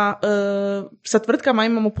sa tvrtkama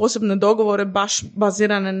imamo posebne dogovore baš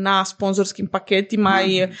bazirane na sponzorskim paketima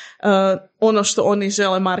i ono što oni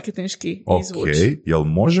žele marketinški izvući. Ok, jel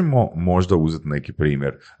možemo možda uzeti neki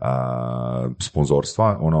primjer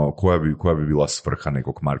sponzorstva, koja bi bila svrha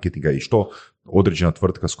nekog marketinga i što određena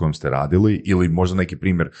tvrtka s kojom ste radili ili možda neki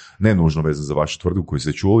primjer ne nužno vezan za vašu tvrtku koju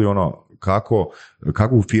ste čuli,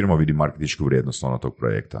 kako firma vidi marketinšku vrijednost tog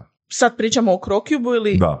projekta? Sad pričamo o CroCube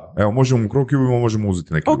ili... Da, evo možemo u CroCube možemo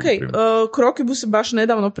uzeti neki primjer. CroCube se baš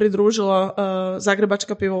nedavno pridružila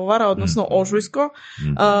Zagrebačka pivovara, odnosno Ožujsko,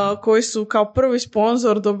 koji su kao prvi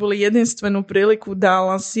sponzor dobili jedinstvenu priliku da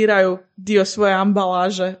lansiraju dio svoje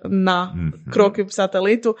ambalaže na CroCube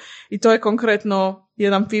satelitu i to je konkretno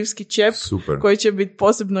jedan pivski čep koji će biti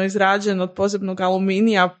posebno izrađen od posebnog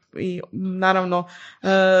aluminija i naravno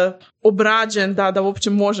obrađen da uopće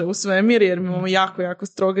može u svemir jer imamo jako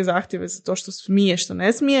stroge zahtjeve za to što smije, što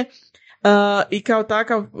ne smije. I kao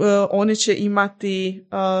takav oni će imati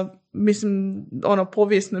mislim,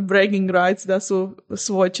 povijesne bragging rights da su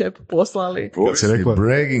svoj čep poslali. Kad si rekla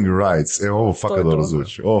bragging rights, ovo fakat dobro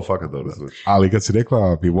zvuči. Ali kad si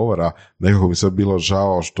rekla pivovara, nekako mi sad bilo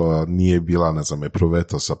žao što nije bila, ne znam,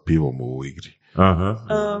 Proveto sa pivom u igri. Aha.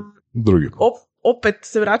 Drugi. Opet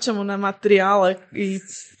se vraćamo na materijale i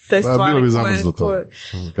te stvari. Bilo bi zamrzno to,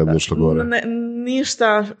 kad bi što gore.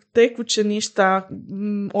 Ništa tekuće, ništa,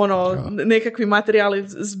 nekakvi materijali,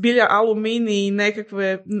 zbilja aluminij i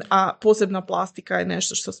nekakve, a posebna plastika je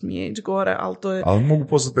nešto što smije ići gore, ali to je... Ali mogu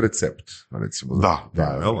poslati recept, recimo. Da.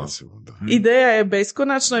 Ideja je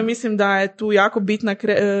beskonačna i mislim da je tu jako bitna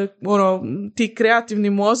ti kreativni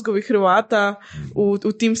mozgovi Hrvata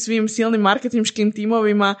u tim svim silnim marketinškim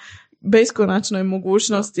timovima, beskonačnoj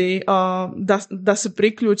mogućnosti da se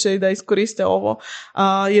priključe i da iskoriste ovo,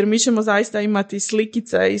 jer mi ćemo zaista imati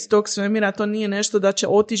slikice iz tog svemira, to nije nešto da će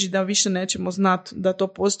otići da više nećemo znati da to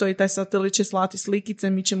postoji, taj satelit će slati slikice,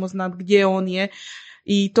 mi ćemo znati gdje on je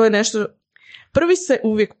i to je nešto, prvi se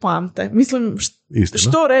uvijek pamte, mislim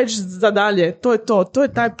što reći za dalje, to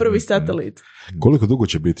je taj prvi satelit. Koliko dugo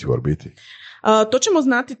će biti u orbiti? To ćemo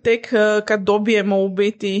znati tek kad dobijemo u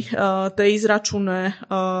biti te izračune,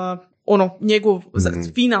 njegov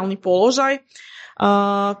finalni položaj.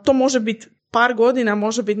 To može biti par godina,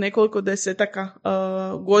 može biti nekoliko desetaka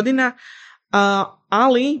godina,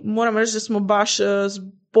 ali moram reći da smo baš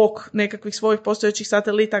zbog nekakvih svojih postojećih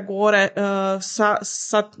satelita gore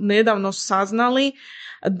sad nedavno saznali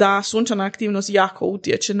da sunčana aktivnost jako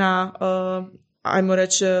utječe na ajmo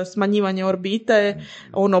reći smanjivanje orbite,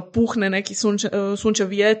 puhne neki sunčev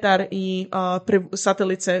vjetar i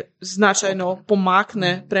satelit se značajno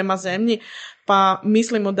pomakne prema zemlji, pa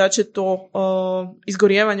mislimo da će to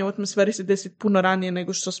izgorjevanje u atmosferi se desiti puno ranije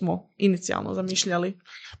nego što smo inicijalno zamišljali.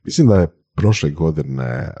 Mislim da je prošle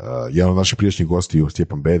godine jedan od naših prijašnjih gostiju,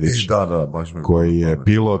 Stjepan Bedić, koji je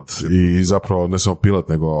pilot i zapravo ne samo pilot,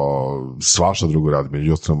 nego svašta drugo radi.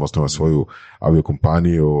 Među ostalim osnovao svoju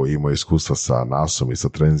aviokompaniju, imao iskustva sa NASA-om i sa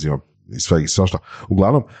trenzima i svašta.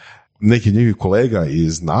 Uglavnom, neki njihovi kolega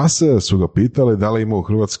iz NASA su ga pitali da li ima u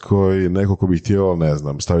Hrvatskoj neko ko bi htio, ne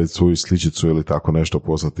znam, staviti svoju sličicu ili tako nešto,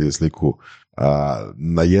 poslati sliku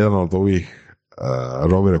na jedan od ovih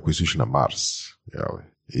rovera koji su išli na Mars.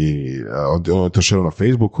 Jeli? I on je to šerao na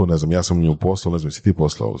Facebooku, ne znam, ja sam njemu poslao, ne znam, si ti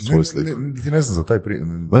poslao svoju sliku. Ti ne znam za taj,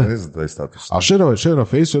 ne znam taj status. A šerao je na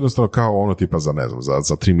Facebooku jednostavno kao tipa za, ne znam,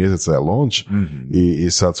 za 3 mjeseca je launch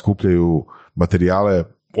i sad skupljaju materijale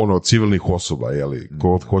od civilnih osoba, jeli,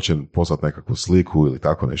 ko hoće poslati nekakvu sliku ili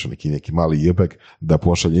tako nešto, neki mali jebek da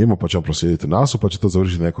pošalje njemu, pa će on proslijediti nasu, pa će to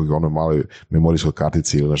završiti nekog maloj memorijskoj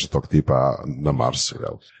kartici ili nešto tog tipa na Marsu,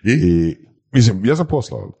 jel? I mislim, ja sam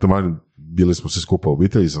poslao, bili smo svi skupa u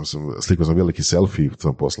obitelji, slikao sam veliki selfie,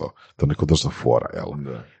 sam poslao, to je neko dosta fora,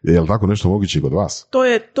 jel? Je li tako nešto moguće i kod vas? To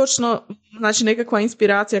je točno, znači nekakva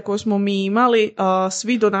inspiracija koju smo mi imali,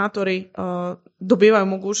 svi donatori dobivaju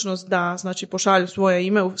mogućnost da, znači, pošalju svoje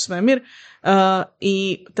ime u svemir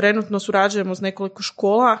i trenutno surađujemo s nekoliko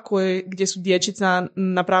škola gdje su dječica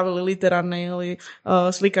napravili literarne ili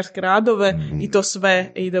slikarske radove i to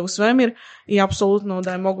sve ide u svemir i apsolutno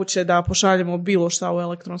da je moguće da pošaljemo bilo šta u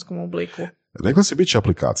elektronskom obliku. Rekla si, bit će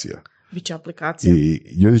aplikacija. Biće aplikacija. I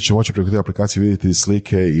ljudi će moći preko te aplikacije vidjeti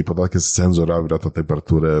slike i podatke sa senzora, vjerojatno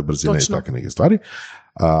temperature, brzine. Točno. I takve neke stvari.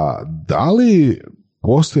 Da li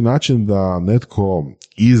postoji način da netko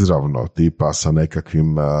izravno, tipa sa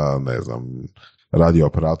nekakvim, ne znam, radio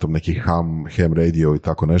aparatom, neki ham radio i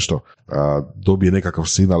tako nešto, dobije nekakav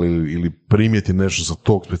signal ili primijeti nešto sa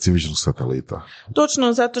tog specifičnog satelita?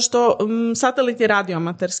 Točno, zato što satelit je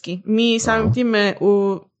radioamaterski. Mi samim time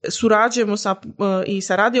surađujemo i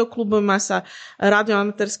sa radioklubovima, sa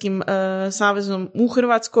radioamaterskim savezom u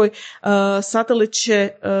Hrvatskoj. Satelit će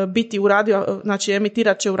biti znači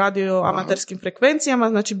emitirat će u radioamaterskim frekvencijama,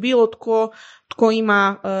 znači bilo tko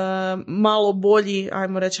ima malo bolji,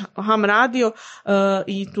 ajmo reći, ham radio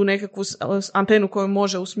i tu nekakvu antenu koju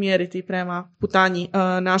može usmjeriti prema putanji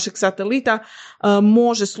našeg satelita,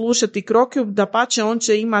 može slušati CroCube, dapače on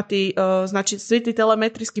će imati, znači svi ti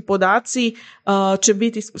telemetrijski podaci će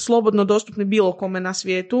biti slobodno dostupni bilo kome na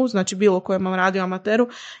svijetu, znači bilo kojem radioamateru.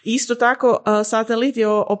 Isto tako, satelit je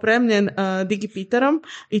opremljen digipiterom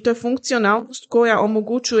i to je funkcionalnost koja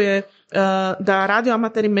omogućuje da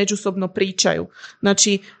radioamateri međusobno pričaju.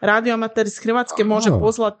 Znači, radioamater iz Hrvatske može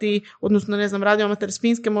poslati, odnosno ne znam, radioamater iz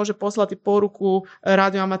Finske može poslati poruku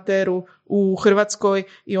radioamateru u Hrvatskoj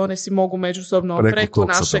i one si mogu međusobno preko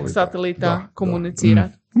našeg satelita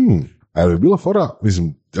komunicirati. A je li bila fora,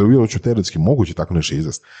 mislim, je li bilo teoretski moguće tako nešto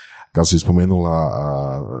izvesti? Kad si spomenula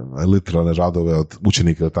literalne radove od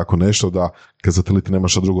učenika ili tako nešto, da kad satelit nema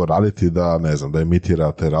što drugo raditi, da ne znam, da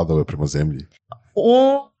emitira te radove prema zemlji.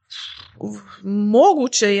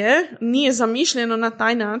 Moguće je, nije zamišljeno na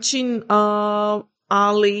taj način,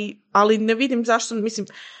 ali ne vidim zašto, mislim,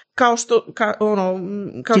 kao što je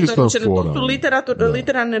rečeno, to su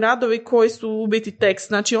literarni radovi koji su u biti tekst,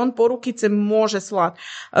 znači on porukice može slati,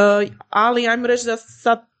 ali ajmo reći da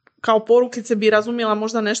sad kao porukice bi razumjela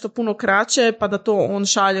možda nešto puno kraće, pa da to on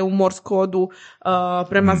šalje u Morse kodu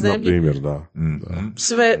prema zemlji. Na primjer, da.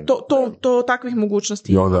 Sve, to takvih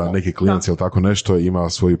mogućnosti. I onda neki klinac ili tako nešto ima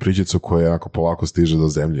svoju pričicu koja onako polako stiže do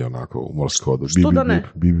zemlje, onako u Morse kodu. Što da ne?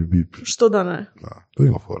 Što da ne? Da, to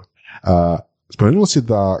ima fora. Spomenulo si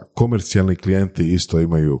da komercijalni klijenti isto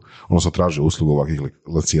imaju, odnosno traže uslugu ovakvih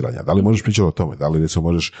lansiranja. Da li možeš pričati o tome? Da li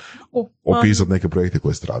recimo možeš opisati neke projekte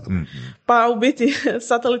koje stradu? Pa u biti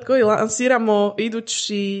satelit koji lansiramo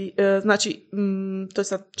idući, znači to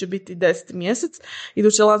sad će biti 10. mjesec,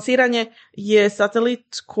 iduće lansiranje je satelit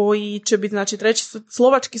koji će biti znači treći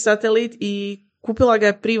slovački satelit i kupila ga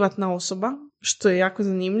je privatna osoba, što je jako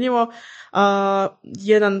zanimljivo.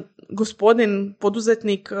 Jedan gospodin,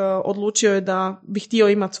 poduzetnik, odlučio je da bi htio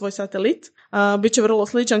imati svoj satelit. Biće vrlo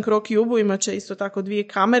sličan CroCube-u, imat će isto tako 2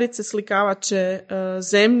 kamerice, slikavat će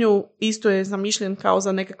zemlju, isto je zamišljen kao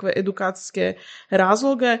za nekakve edukacijske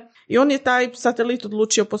razloge. I on je taj satelit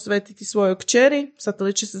odlučio posvetiti svojoj kćeri,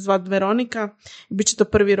 satelit će se zvati Veronika, i bit će to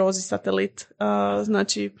prvi rozi satelit.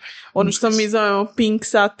 Znači, ono što mi zovemo Pink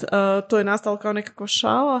Sat, to je nastalo kao nekakva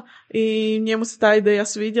šala i njemu se ta ideja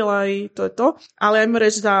svidjela i to je to. Ali ajmo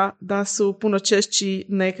reći da su puno češći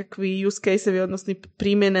nekakvi use case-evi, odnosno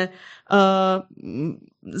primjene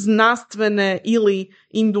znanstvene ili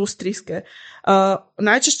industrijske.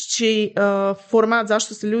 Najčešći format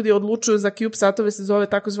zašto se ljudi odlučuju za CubeSatove se zove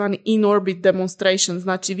takozvani in-orbit demonstration.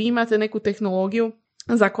 Znači vi imate neku tehnologiju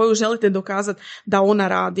za koju želite dokazati da ona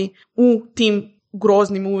radi u tim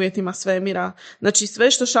groznim uvjetima svemira. Znači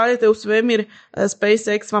sve što šaljete u svemir,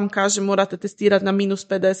 SpaceX vam kaže morate testirati na minus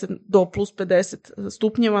 50 do plus 50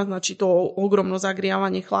 stupnjeva, znači to ogromno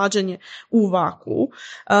zagrijavanje i hlađenje u vakuu.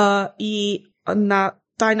 I na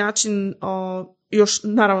taj način još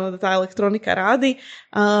naravno da ta elektronika radi,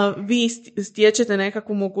 vi stječete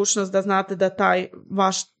nekakvu mogućnost da znate da taj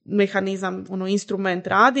vaš mehanizam, instrument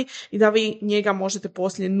radi i da vi njega možete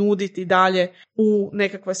poslije nuditi dalje u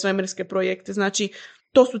nekakve svemirske projekte. Znači,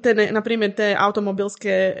 to su na primjer, te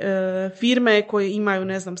automobilske firme koje imaju,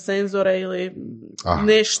 ne znam, senzore ili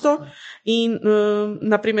nešto i,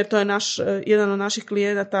 na primjer, to je jedan od naših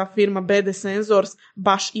klijenata, firma BD Sensors,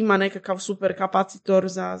 baš ima nekakav super kapacitor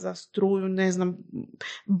za struju, ne znam,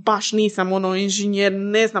 baš nisam inženjer,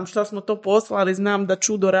 ne znam šta smo to poslali, znam da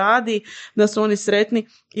čudo radi, da su oni sretni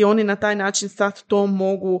i oni na taj način sad to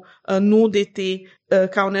mogu nuditi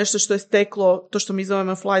kao nešto što je steklo, to što mi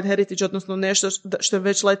zovemo flight heritage, odnosno nešto što je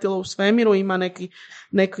već letilo u svemiru, ima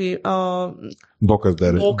neki dokaz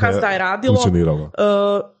da je radilo.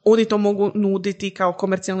 Oni to mogu nuditi kao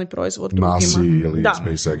komercijalni proizvod drugima. NASA ili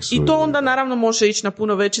SpaceX. I to onda naravno može ići na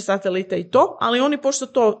puno veće satelite i to, ali oni pošto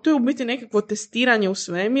to je u biti nekakvo testiranje u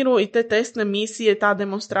svemiru i te testne misije, ta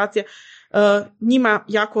demonstracija, njima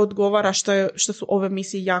jako odgovara što su ove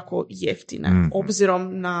misije jako jeftine,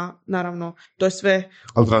 obzirom na, naravno, to je sve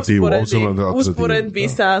usporedbi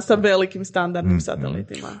sa velikim standardnim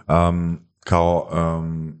satelitima. Kao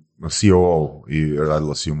COO i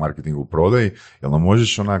radila si u marketingu prodaji, jel nam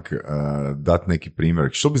možeš dati neki primjer,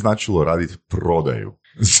 što bi značilo raditi prodaju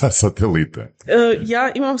za satelite?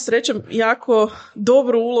 Ja imam srećom jako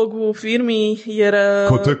dobru ulogu u firmi jer...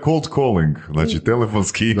 To je cold calling, znači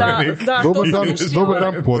telefonski imenik. Dobar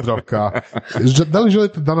dan, Podravka. Da li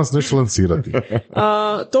želite danas nešto lansirati?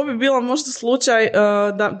 To bi bilo možda slučaj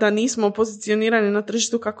da nismo pozicionirani na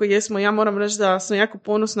tržištu kako jesmo. Ja moram reći da sam jako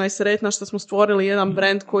ponosna i sretna što smo stvorili jedan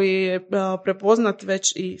brand koji je prepoznat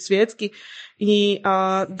već i svjetski i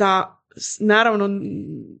da naravno,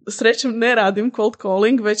 srećem ne radim cold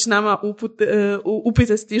calling, već nama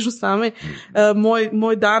upite stižu sami.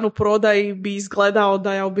 Moj dan u prodaji bi izgledao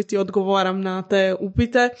da ja u biti odgovaram na te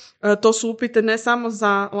upite. To su upite ne samo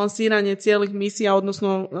za lansiranje cijelih misija,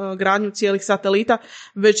 odnosno gradnju cijelih satelita,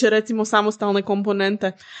 već recimo samostalne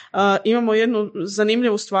komponente. Imamo jednu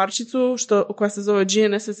zanimljivu stvarčicu koja se zove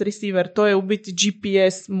GNSS receiver. To je u biti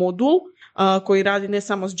GPS modul koji radi ne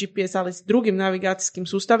samo s GPS, ali s drugim navigacijskim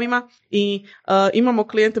sustavima i imamo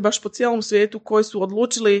klijente baš po cijelom svijetu koji su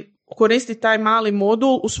odlučili koristiti taj mali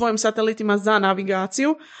modul u svojim satelitima za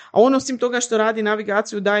navigaciju, a on osim toga što radi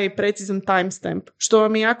navigaciju daje i precizan timestamp, što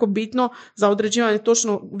vam je jako bitno za određivanje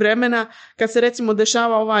točno vremena. Kad se recimo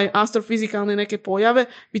dešava astrofizikalne neke pojave,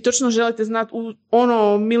 vi točno želite znati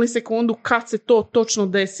u milisekundu kad se to točno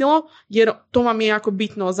desilo, jer to vam je jako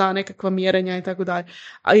bitno za nekakva mjerenja i tako dalje.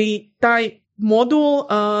 A i taj modul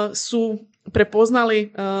su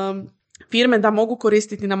prepoznali firme da mogu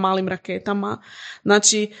koristiti na malim raketama.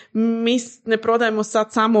 Znači, mi ne prodajemo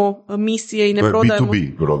sad samo misije i ne prodajemo... To je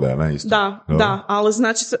B2B prodaja, ne isto. Da, ali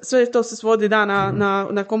znači sve to se svodi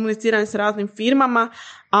na komuniciranje s raznim firmama,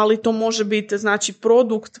 ali to može biti znači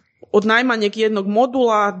produkt od najmanjeg jednog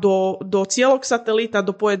modula do cijelog satelita,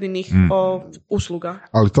 do pojedinih usluga.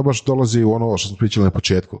 Ali to baš dolazi u ono što smo pričali na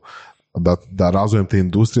početku. Da razvojem te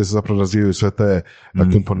industrije se zapravo razvijaju sve te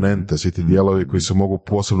komponente, svi ti dijelovi koji se mogu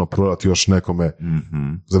posebno prodati još nekome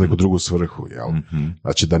za neku drugu svrhu. Jel?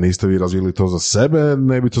 Znači da niste vi razvili to za sebe,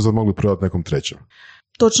 ne bi to mogli prodati nekom trećem.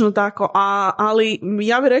 Točno tako, ali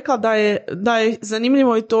ja bih rekla da je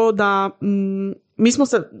zanimljivo i to da mi smo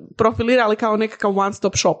se profilirali kao nekakav one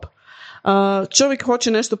stop shop. Čovjek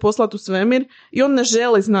hoće nešto poslati u svemir i on ne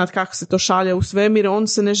želi znati kako se to šalje u svemir, on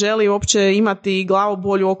se ne želi uopće imati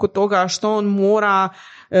glavobolju oko toga što on mora,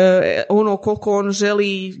 koliko on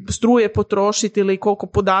želi struje potrošiti ili koliko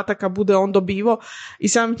podataka bude on dobivao i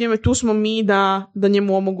samim time tu smo mi da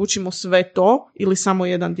njemu omogućimo sve to ili samo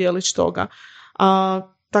jedan djelić toga.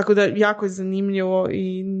 Tako da jako je zanimljivo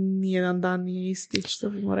i nijedan dan nije isti, što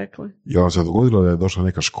bimo rekli. Je vam se dogodilo da je došla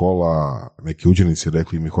neka škola, neki učenici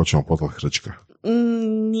rekli mi hoćemo poslati hrčka?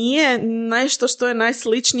 Nije nešto što je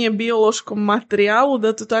najsličnije biološkom materijalu,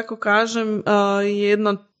 da to tako kažem,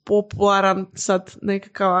 jedna popularan sad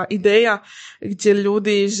nekakva ideja gdje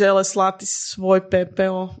ljudi žele slati svoj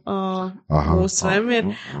pepeo u svemir,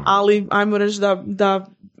 ali ajmo reći da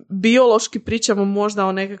biološki pričamo možda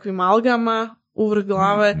o nekakvim algama u vrh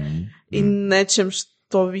glave i nečem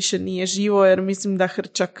što više nije živo, jer mislim da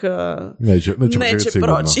hrčak neće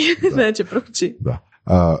proći. Neće proći. Da.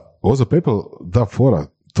 Ovo za pepel, da, fora,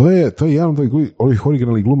 to je jedan od ovih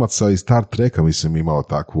originalnih glumaca iz Star Treka, mislim, imao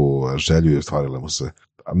takvu želju i ostvarilo mu se.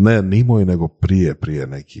 Ne nimoj, nego prije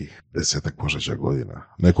nekih 10 možda godina.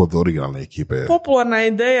 Neko od originalne ekipe. Popularna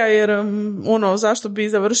ideja, jer zašto bi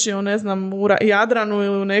završio, ne znam, u Jadranu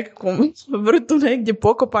ili u nekakvom vrtu negdje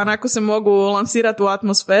pokopan ako se mogu lansirati u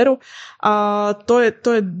atmosferu.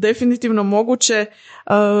 To je definitivno moguće.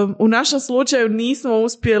 U našem slučaju nismo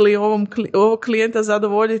uspjeli ovog klijenta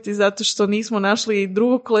zadovoljiti zato što nismo našli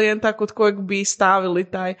drugog klijenta kod kojeg bi stavili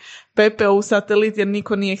taj pepeo u satelit, jer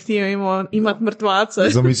niko nije htio imati mrtvaca.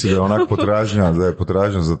 Zamisli da je onak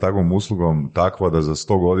potražnja za takvom uslugom takva da za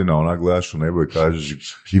 100 godina onak gledaš u nebo i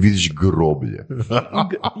kažeš i vidiš groblje.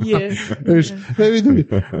 Vidim,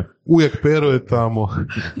 uvijek pero je tamo.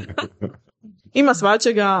 Ima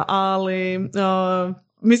svačega, ali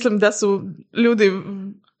mislim da su ljudi,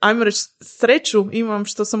 ajmo reći, sreću imam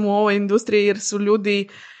što sam u ovoj industriji, jer su ljudi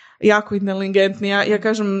jako inteligentni. Ja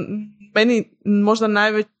kažem, meni možda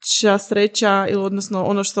najveća sreća, ili odnosno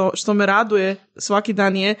ono što me raduje svaki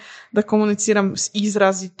dan je da komuniciram s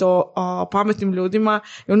izrazito pametnim ljudima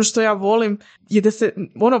i ono što ja volim je da se,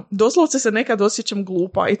 doslovce se nekad osjećam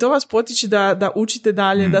glupa i to vas potiče da učite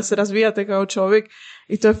dalje, da se razvijate kao čovjek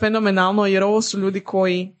i to je fenomenalno jer ovo su ljudi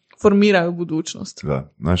koji formiraju budućnost.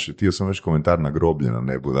 Da, znači, htio sam već komentar na groblje na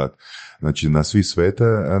nebu dat. Znači, na svi svete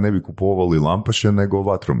ne bi kupovali lampaše nego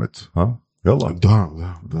vatromet, ha? Jel da?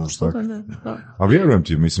 Da. A vjerujem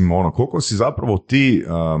ti, mislim, koliko si zapravo ti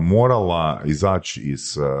morala izaći iz,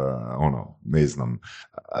 ne znam,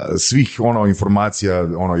 svih informacija,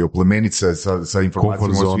 i oplemenice sa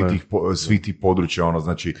informacijama svih tih područja,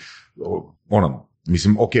 znači,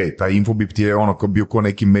 mislim, ok, taj infobip ti je bio ko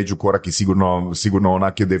neki međukorak i sigurno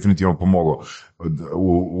onak je definitivno pomogao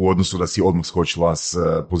u odnosu da si odmah skočila s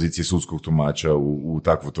pozicije sudskog tumača u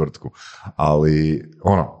takvu tvrtku. Ali,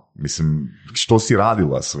 Mislim, što si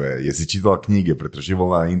radila sve? Jesi čitala knjige,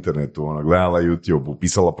 pretraživala na internetu, gledala YouTube,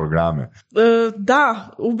 upisala programe? Da,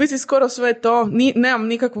 u biti skoro sve to. Nemam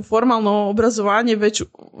nikakvo formalno obrazovanje, već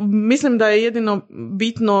mislim da je jedino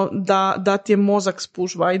bitno da ti je mozak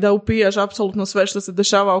spužva i da upijaš apsolutno sve što se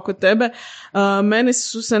dešava oko tebe. Meni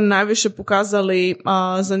su se najviše pokazali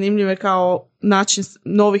zanimljive kao način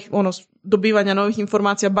novih, dobivanja novih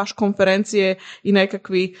informacija, baš konferencije i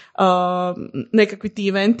nekakvi ti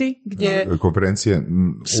eventi gdje konferencije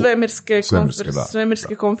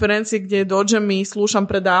svemirske konferencije gdje dođem i slušam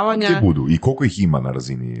predavanja. Gdje budu i koliko ih ima na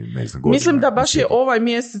razini, ne znam, godina? Mislim da baš je ovaj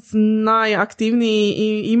mjesec najaktivniji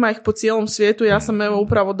i ima ih po cijelom svijetu. Ja sam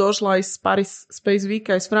upravo došla iz Paris Space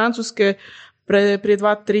Weeka iz Francuske. Prije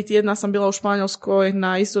 2-3 tjedna sam bila u Španjolskoj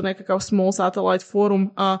na isto nekakav small satellite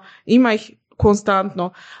forum. Ima ih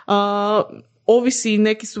konstantno. Ovisi,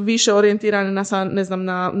 neki su više orijentirani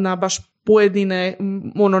na baš pojedine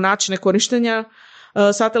načine korištenja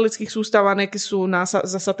satelitskih sustava, neki su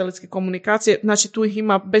za satelitske komunikacije, znači tu ih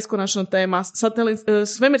ima beskonačna tema.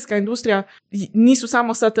 Svemirska industrija, nisu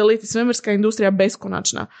samo sateliti, svemirska industrija je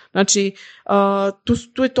beskonačna. Znači,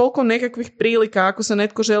 tu je toliko nekakvih prilika ako se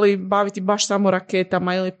netko želi baviti baš samo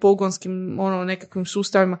raketama ili pogonskim nekakvim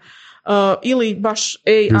sustavima, ili baš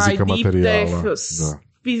AI, deep tech,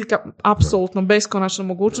 fizika, apsolutno beskonačne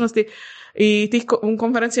mogućnosti i tih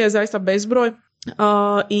konferencija je zaista bezbroj.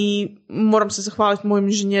 I moram se zahvaliti mojim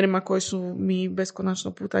inženjerima koji su mi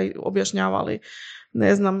beskonačno puta objašnjavali,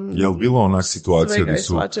 ne znam. Je li bilo onak situacija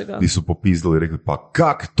gdje su popizdali i rekli, pa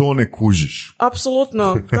kak to ne kužiš?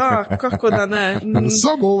 Apsolutno, da, kako da ne.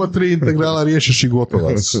 Samo ova 3 integrala riješiš i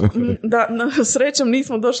gotovac. Da, srećom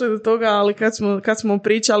nismo došli do toga, ali kad smo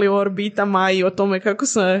pričali o orbitama i o tome kako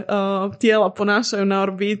se tijela ponašaju na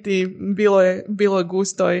orbiti, bilo je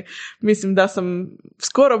gusto i mislim da sam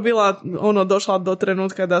skoro bila došla do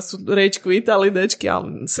trenutka da su reći kvitali dečki,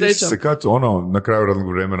 ali srećom. Ti se kad na kraju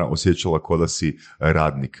radnog vremena osjećala ko da si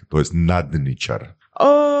radnik, to jest nadničar.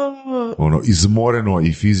 Izmoreno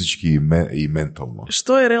i fizički i mentalno.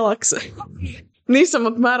 Što je relaks? Nisam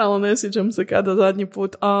odmarala, ne sjećam se kada zadnji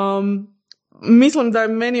put. Mislim da je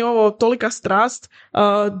meni ovo tolika strast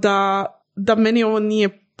da meni ovo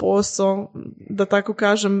nije posao, da tako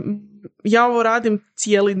kažem. Ja ovo radim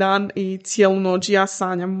cijeli dan i cijelu noć, ja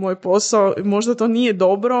sanjam moj posao. Možda to nije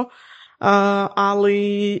dobro,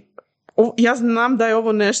 ali ja znam da je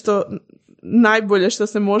ovo nešto najbolje što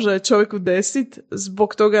se može čovjeku desiti,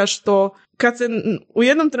 zbog toga što kad se u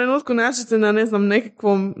jednom trenutku nađete na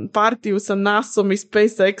nekakvom partiju sa NASom i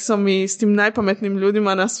SpaceXom i s tim najpametnim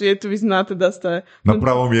ljudima na svijetu, vi znate da ste na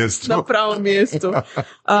pravom mjestu. Na pravom mjestu.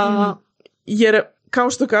 Jer kao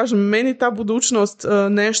što kažem, meni ta budućnost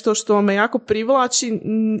nešto što me jako privlači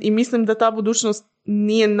i mislim da ta budućnost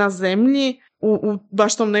nije na zemlji u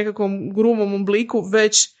baš tom nekakvom grubom obliku,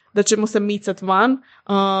 već da ćemo se micati van.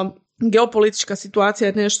 Geopolitička situacija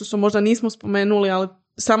je nešto što možda nismo spomenuli, ali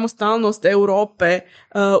samostalnost Europe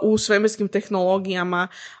u svemirskim tehnologijama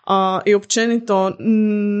i općenito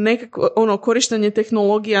nekako korištenje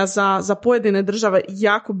tehnologija za pojedine države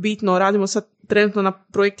jako bitno. Radimo sad trenutno na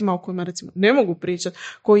projektima o kojima recimo ne mogu pričati,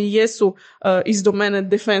 koji jesu iz domene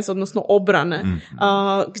defense, odnosno obrane,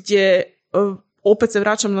 gdje opet se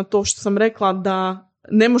vraćam na to što sam rekla da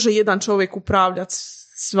ne može jedan čovjek upravljati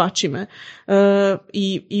svačime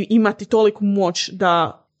i imati toliku moć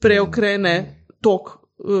da preokrene tok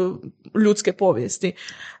ljudske povijesti.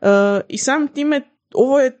 I samim time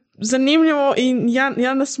ovo je zanimljivo i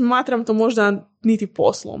ja ne smatram to možda niti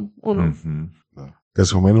poslom. Kad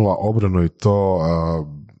sam spomenula obranu i to,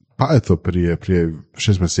 pa eto prije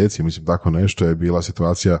 6 mjeseci, mislim tako nešto, je bila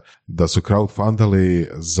situacija da su crowdfundali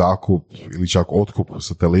zakup ili čak otkup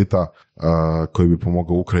satelita koji bi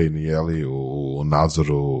pomogao Ukrajini u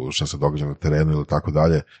nadzoru što se događa na terenu ili tako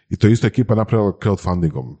dalje. I to isto ekipa napravila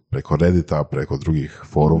crowdfundingom preko Reddita, preko drugih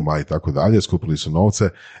foruma i tako dalje. Skupili su novce.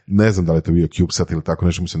 Ne znam da li je to bio CubeSat ili tako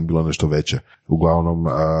nešto, mislim bilo nešto veće. Uglavnom,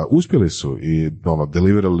 uspjeli su i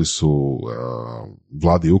deliverali su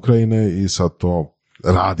vladi Ukrajine i sad to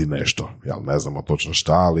radi nešto. Ja ne znamo točno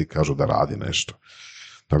šta, ali kažu da radi nešto.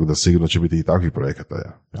 Tako da sigurno će biti i takvih projekata.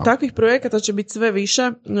 Ja. Takvih projekata će biti sve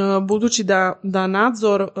više, budući da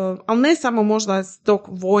nadzor, ali ne samo možda iz tog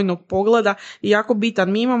vojnog pogleda, je jako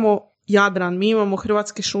bitan. Mi imamo Jadran, mi imamo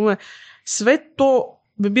Hrvatske šume, sve to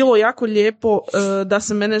bi bilo jako lijepo da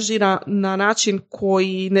se menadžira na način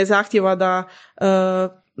koji ne zahtijeva da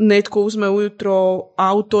netko uzme ujutro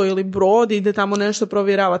auto ili brod i ide tamo nešto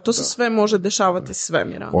provjeravati. To se sve može dešavati iz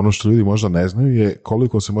svemira. Ono što ljudi možda ne znaju je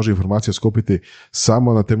koliko se može informacija skupiti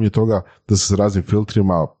samo na temelju toga da se s raznim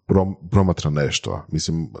filtrima promatra nešto.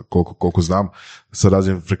 Mislim, koliko znam, sa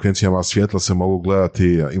raznim frekvencijama svjetla se mogu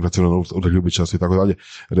gledati infracrveno ultraljubičasto i tako dalje,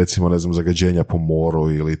 recimo, ne znam, zagađenja po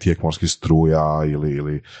moru ili tijek morskih struja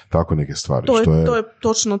ili tako neke stvari. To je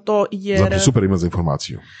točno to, jer... Zato super ima za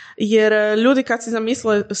informaciju. Jer ljudi kad si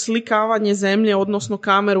zamisle slikavanje zemlje, odnosno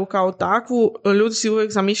kameru kao takvu, ljudi si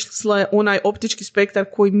uvijek zamisle onaj optički spektar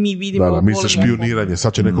koji mi vidimo. Da, misle špioniranje,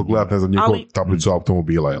 sad će neko gledati, ne znam, njihovu tablicu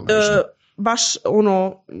automobila ili nešto. Baš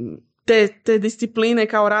ono, te discipline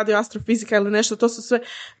kao radio astrofizika ili nešto,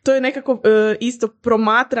 to je nekako isto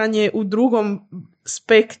promatranje u drugom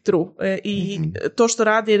spektru i to što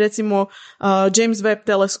radi recimo James Webb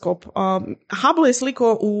teleskop. Hubble je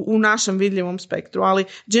sliko u našem vidljivom spektru, ali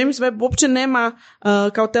James Webb uopće nema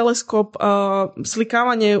kao teleskop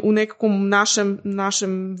slikavanje u nekakvom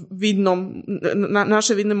našem vidnom,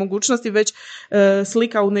 naše vidne mogućnosti, već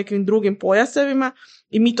slika u nekim drugim pojasevima.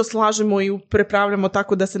 I mi to slažemo i prepravljamo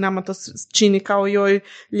tako da se nama to čini kao joj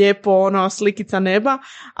lijepo slikica neba,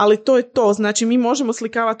 ali to je to. Znači mi možemo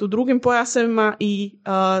slikavati u drugim pojasevima i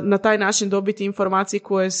na taj način dobiti informacije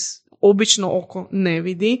koje obično oko ne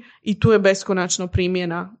vidi i tu je beskonačno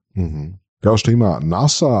primjena. Mm-hmm. Kao što ima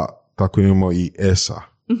NASA, tako imamo i ESA,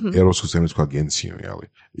 Europsku svemirsku agenciju. Jeli?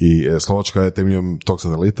 I Slovačka je temeljem tog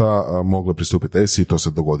satelita mogla pristupiti ESI i to se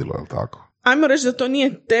dogodilo, je li tako? Ajmo reći da to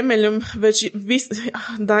nije temeljem, već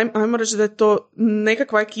ajmo reći da je to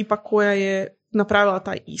nekakva ekipa koja je napravila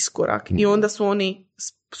taj iskorak i onda su oni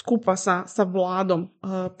skupa sa vladom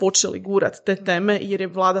počeli gurati te teme jer je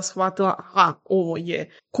vlada shvatila ovo je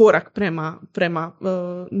korak prema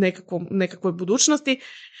nekakvoj budućnosti.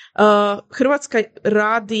 Hrvatska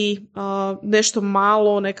radi nešto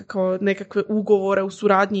malo, nekakve ugovore u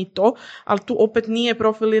suradnji i to, ali tu opet nije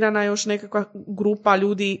profilirana još nekakva grupa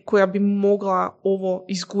ljudi koja bi mogla ovo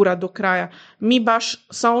izgurati do kraja. Mi baš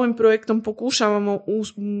sa ovim projektom pokušavamo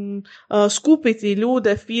skupiti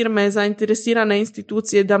ljude, firme, zainteresirane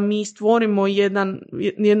institucije da mi stvorimo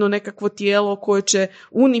jedno nekakvo tijelo koje će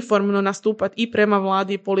uniformno nastupati i prema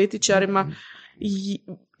vladi i političarima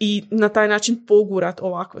i na taj način pogurat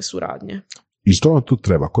ovakve suradnje. I što vam tu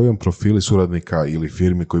treba? Koji vam profili suradnika ili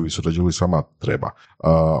firmi koji bi surađivali s vama treba?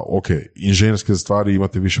 Ok, inženjerske stvari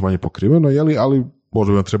imate više manje pokriveno, ali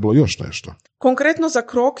možda bi vam trebalo još nešto. Konkretno za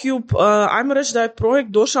CroCube, ajmo reći da je projekt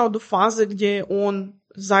došao do faze gdje on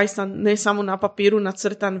zaista ne samo na papiru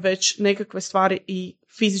nacrtan, već nekakve stvari i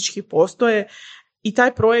fizički postoje. I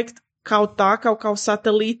taj projekt kao takav, kao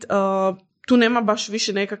satelit, tu nema baš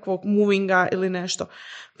više nekakvog movinga ili nešto.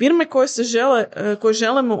 Firme koje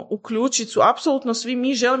želimo uključiti su apsolutno svi,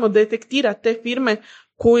 mi želimo detektirati te firme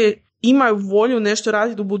koje imaju volju nešto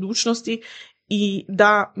raditi u budućnosti i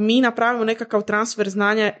da mi napravimo nekakav transfer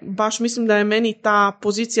znanja. Baš mislim da je meni ta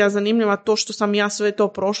pozicija zanimljiva, to što sam ja sve to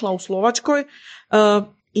prošla u Slovačkoj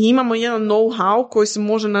i imamo jedan know-how koji se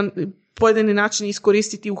može na pojedini način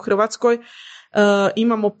iskoristiti u Hrvatskoj.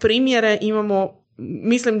 Imamo primjere,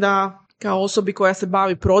 mislim da kao osobi koja se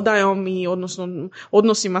bavi prodajom i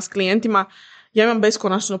odnosima s klijentima, ja imam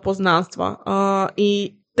beskonačno poznanstva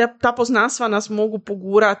i ta poznanstva nas mogu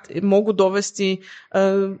pogurati, mogu dovesti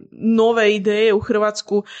nove ideje u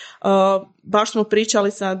Hrvatsku. Baš smo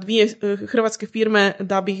pričali sa 2 hrvatske firme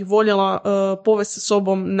da bi ih voljela povesti sa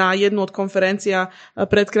sobom na jednu od konferencija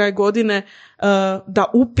pred kraj godine, da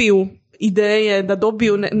upiju ideje, da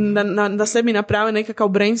dobiju, da sebi naprave nekakav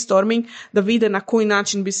brainstorming, da vide na koji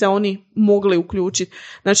način bi se oni mogli uključiti.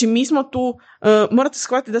 Znači, mi smo tu, morate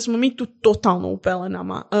shvatiti da smo mi tu totalno u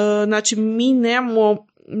pelenama. Znači, mi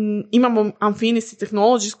imamo Infinity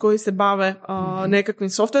Technologies koji se bave nekakvim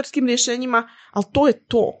softverskim rješenjima, ali to je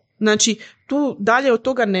to. Znači, tu dalje od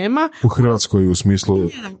toga nema. U Hrvatskoj u smislu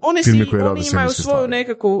firme koje rade oni imaju svoju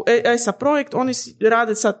nekakvu ESA projekt, oni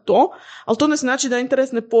rade sad to, ali to ne znači da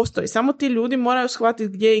interes ne postoji. Samo ti ljudi moraju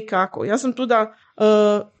shvatiti gdje i kako. Ja sam tu da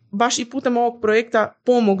baš i putem ovog projekta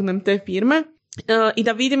pomognem te firme i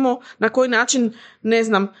da vidimo na koji način, ne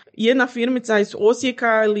znam, jedna firmica iz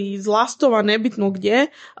Osijeka ili iz Lastova, nebitno gdje,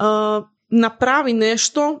 napravi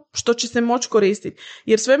nešto što će se moći koristiti.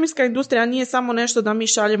 Jer svemirska industrija nije samo nešto da mi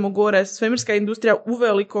šaljemo gore, svemirska industrija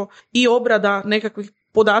uveliko i obrada nekakvih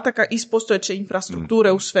podataka iz postojeće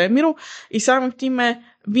infrastrukture u svemiru i samim time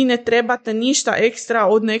vi ne trebate ništa ekstra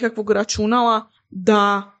od nekakvog računala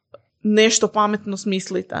da nešto pametno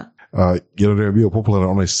smislite. Jer je bio popularan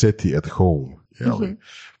onaj SETI at home,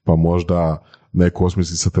 pa možda neko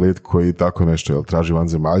osmisli satelit koji tako nešto traži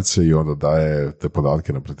vanzemaljce i onda daje te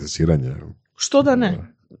podatke na pretestiranje. Što da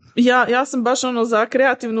ne? Ja sam baš za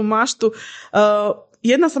kreativnu maštu.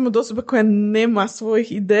 Jedna sam od osoba koja nema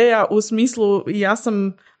svojih ideja, u smislu ja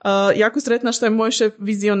sam jako sretna što je moj šef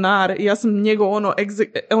vizionar, ja sam njegov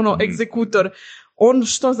egzekutor. On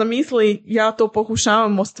što zamisli, ja to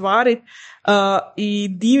pokušavam ostvariti i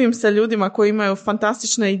divim se ljudima koji imaju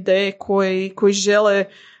fantastične ideje, koji žele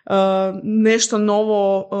nešto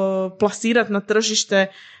novo plasirati na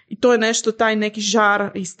tržište i to je nešto, taj neki žar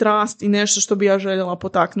i strast i nešto što bi ja željela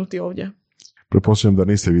potaknuti ovdje. Pretpostavljam da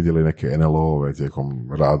niste vidjeli neke NLO-ove tijekom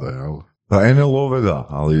rada, jel? Da, NLO-ove da,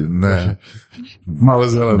 ali ne. Malo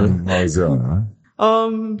zelene.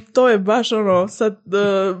 To je baš sad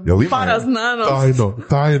paraznano.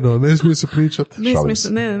 Tajno, ne smije se pričati.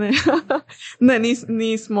 Ne,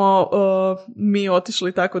 nismo mi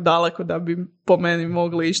otišli tako daleko da bi po meni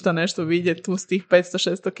mogli išta nešto vidjeti uz tih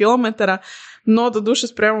 500-600 km. No, doduše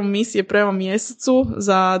spremamo misije prema mjesecu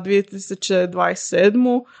za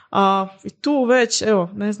 2027. I tu već, evo,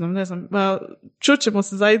 ne znam, čućemo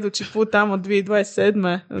se za idući put tamo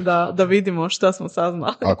 2027. da vidimo šta smo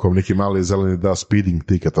saznali. Ako vam neki mali zeleni da speeding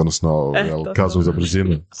ticket, odnosno kaznu za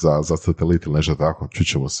brzinu za satelit ili nešto tako,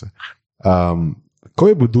 čućemo se. Koja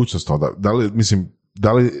je budućnost onda?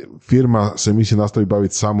 Da li firma se misli nastavi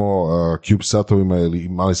baviti samo CubeSatovima ili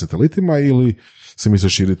malim satelitima ili se misli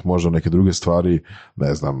širiti možda neke druge stvari,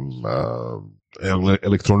 ne znam,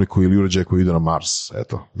 elektroniku ili uređaje koji idu na Mars,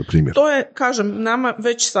 eto, za primjer. To je, kažem, nama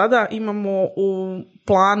već sada imamo u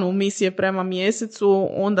planu misije prema mjesecu,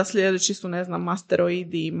 onda sljedeći su, ne znam,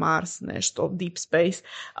 asteroidi, Mars, nešto, Deep Space.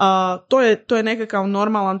 To je nekakav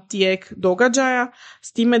normalan tijek događaja,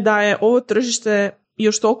 s time da je ovo tržište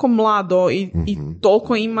još toliko mlado i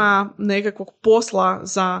toliko ima nekakvog posla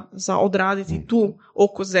za odraditi tu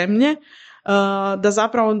oko zemlje, da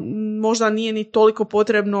zapravo možda nije ni toliko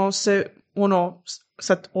potrebno se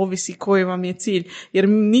sad ovisi koji vam je cilj, jer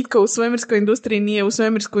nitko u svemirskoj industriji nije u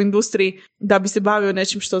svemirskoj industriji da bi se bavio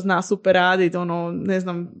nečim što zna super raditi, ne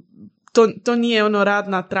znam, to nije rad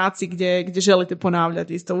na traci gdje želite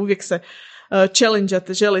ponavljati isto, uvijek se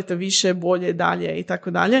challenge-ate, želite više, bolje, dalje i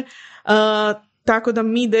tako dalje. Tako da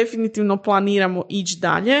mi definitivno planiramo ići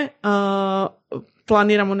dalje,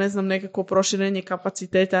 planiramo, ne znam, nekako proširenje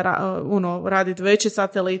kapaciteta, raditi veće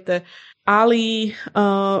satelite, ali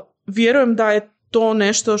vjerujem da je to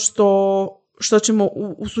nešto što ćemo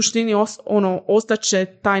u suštini ostaće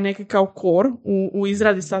taj nekakav core u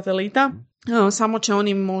izradi satelita, samo će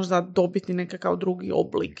oni možda dobiti nekakav drugi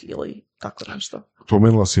oblik ili tako nešto.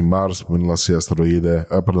 Spomenula si Mars, spomenula si asteroide,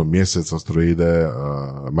 mjesec, asteroide,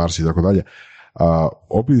 Mars i tako dalje.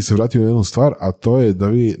 Opet se vratio na jednu stvar, a to je da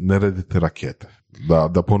vi ne radite rakete.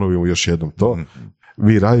 Da ponovimo još jednom to.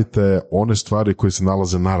 Vi radite one stvari koje se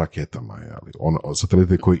nalaze na raketama.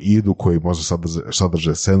 Satelite koji idu, koji možda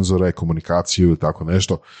sadrže senzore, komunikaciju i tako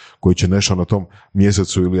nešto, koji će nešto na tom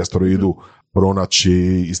mjesecu ili asteroidu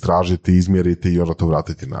pronaći, istražiti, izmjeriti i onda to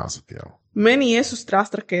vratiti nazad. Meni jesu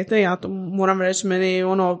strast rakete, ja to moram reći, meni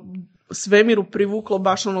svemiru privuklo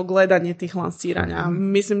baš gledanje tih lansiranja.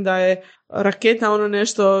 Mislim da je raketa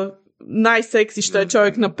nešto najseksi što je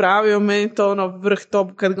čovjek napravio, meni to vrh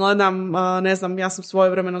top kad gledam, ne znam, ja sam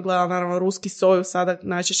svojevremeno gledala naravno ruski Sojuz, sada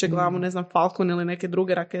najčešće gledamo, ne znam, Falcon ili neke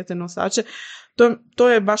druge rakete nosače. To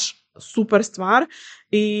je baš super stvar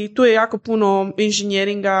i tu je jako puno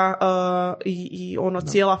inženjeringa i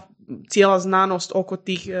cijela znanost oko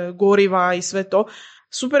tih goriva i sve to.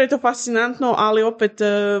 Super je to fascinantno, ali opet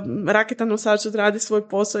raketa nosač radi svoj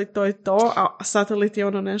posao i to je to, a satelit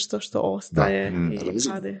je nešto što ostaje i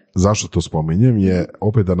radi. Zašto to spominjem je,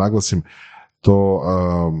 opet da naglasim, to,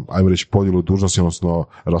 ajmo reći, podjelu dužnosti, odnosno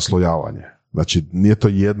raslojavanje. Znači, nije to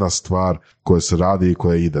jedna stvar koja se radi i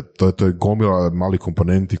koja ide. To je gomila malih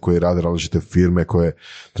komponenti koje rade različite firme koje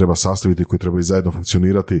treba sastaviti, koje trebaju zajedno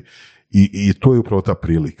funkcionirati. I to je upravo ta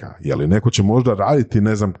prilika. Jeli, neko će možda raditi,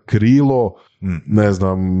 ne znam, krilo, ne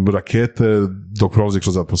znam, rakete dok prolazi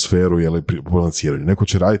kroz atmosferu ili po lanciranju. Neko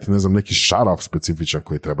će raditi, ne znam, neki šaraf specifičan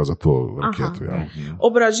koji treba za tu raketu. Jel?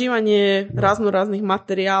 Obrađivanje raznih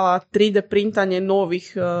materijala, 3D printanje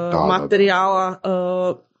novih materijala,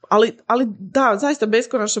 ali da, zaista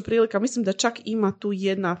beskonačna prilika. Mislim da čak ima tu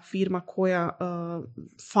jedna firma koja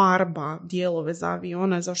farba dijelove za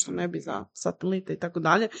avione, zašto ne bi za satelite i tako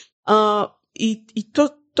dalje. I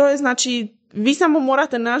to je znači, vi samo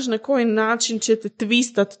morate naći na koji način ćete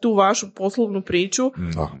twistati tu vašu poslovnu priču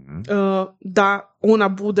da ona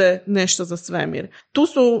bude nešto za svemir. Tu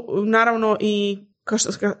su naravno i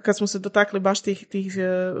kad smo se dotakli baš tih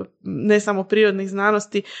ne samo prirodnih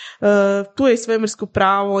znanosti, tu je i svemirsko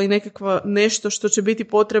pravo i nekakvo nešto što će biti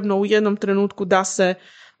potrebno u jednom trenutku da se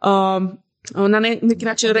na neki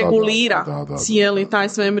način regulira cijeli taj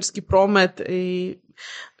svemirski promet i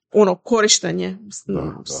korištenje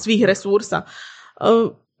svih resursa.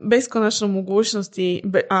 Beskonačno mogućnosti,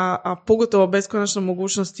 a pogotovo beskonačno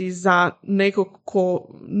mogućnosti za nekog ko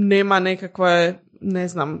nema nekakve, ne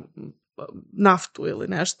znam, naftu ili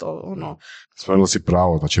nešto. Spomenula si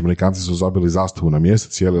pravo, znači Amerikanci su zabili zastavu na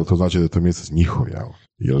mjesec, jel to znači da je to mjesec njihov, jel?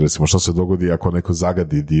 Ili recimo što se dogodi ako neko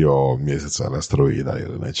zagadi dio mjeseca ili asteroida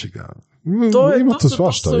ili nečega?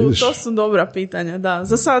 To su dobra pitanja, da.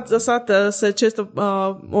 Za sad se često,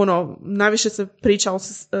 najviše se priča o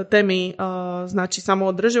temi, znači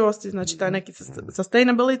samoodrživosti, znači taj neki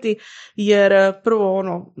sustainability, jer prvo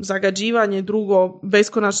zagađivanje, drugo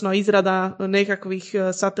beskonačna izrada nekakvih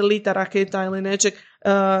satelita, raketa ili nečeg,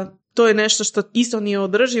 to je nešto što isto nije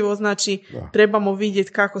održivo, znači trebamo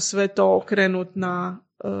vidjeti kako sve to okrenuti na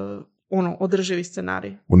održivi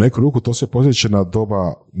scenarij. U neku ruku to se posjeća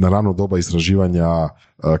na rano doba istraživanja,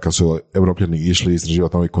 kad su Europljani išli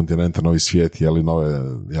istraživati novi kontinent, novi svijet, nove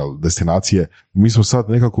destinacije. Mi smo sad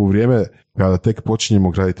nekako u vrijeme kada tek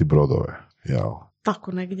počinjemo graditi brodove.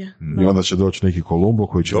 Tako negdje. I onda će doći neki Kolumbo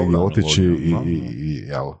koji će negdje otići i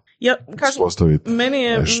ja kažem,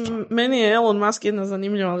 meni je Elon Musk jedna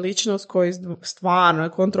zanimljiva ličnost koji stvarno je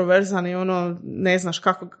kontroverzan i ne znaš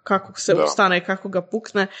kako se ustane i kako ga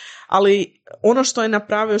pukne, ali ono što je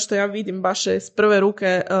napravio, što ja vidim baš je s prve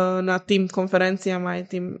ruke na tim konferencijama i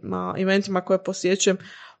tim eventima koje posjećujem,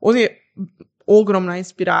 on je ogromna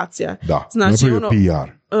inspiracija. Da, znači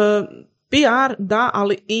PR. PR, da,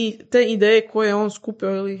 ali i te ideje koje je on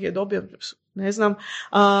skupio ili ih je dobio, ne znam,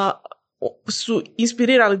 su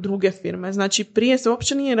inspirirali druge firme. Znači, prije se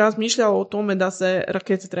uopće nije razmišljalo o tome da se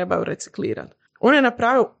rakete trebaju reciklirati. On je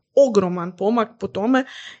napravio ogroman pomak po tome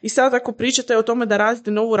i sad ako pričate o tome da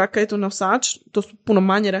radite novu raketu nosač, to su puno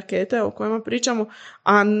manje rakete o kojima pričamo,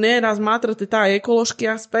 a ne razmatrate taj ekološki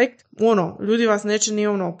aspekt, ljudi vas neće ni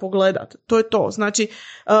pogledati. To je to. Znači,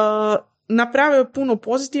 napravio je puno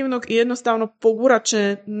pozitivnog i jednostavno pogurat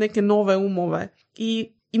će neke nove umove.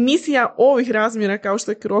 I misija ovih razmjera kao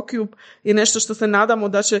što je CroCube je nešto što se nadamo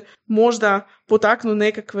da će možda potaknuti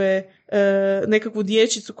nekakvu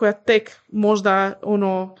dječicu koja tek možda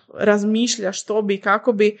razmišlja što bi,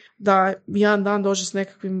 kako bi, da jedan dan dođe s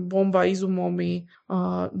nekakvim bomba izumom i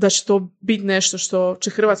da će to biti nešto što će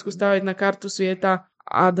Hrvatsku staviti na kartu svijeta,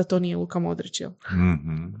 a da to nije Luka Modrić.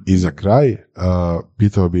 Mm-hmm. I za kraj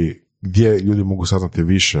pitao bi gdje ljudi mogu saznati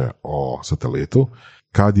više o satelitu,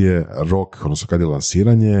 kad je rok, odnosno kad je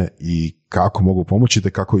lansiranje i kako mogu pomoći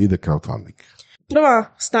te kako ide crowdfunding. Prva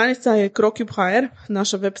stranica je CroCube.hr,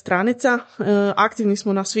 naša web stranica. Aktivni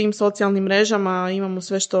smo na svim socijalnim mrežama, imamo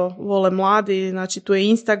sve što vole mladi, znači tu je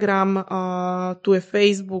Instagram, tu je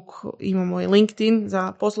Facebook, imamo i LinkedIn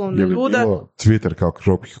za poslovne ljude. Je li bilo Twitter kao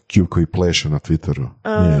CroCube koji pleše na Twitteru?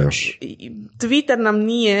 Nije još. Twitter nam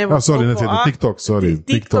nije...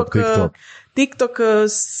 TikTok. TikTok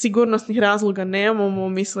sigurnosnih razloga nemamo,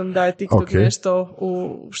 mislim da je TikTok nešto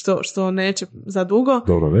što neće za dugo.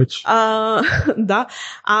 Dobro već. Da,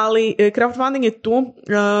 ali crowdfunding je tu.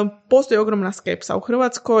 Postoji ogromna skepsa u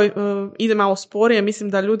Hrvatskoj, ide malo sporije, mislim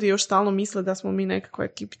da ljudi još stalno misle da smo mi nekakva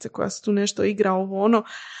ekipica koja se tu nešto igra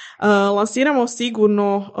lansiramo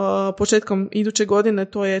sigurno početkom iduće godine,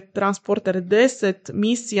 to je Transporter 10,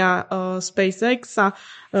 misija SpaceX-a,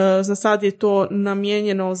 za sad je to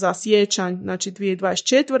namijenjeno za siječanj, znači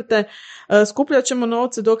 2024. Skupljat ćemo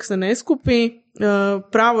novce dok se ne skupi,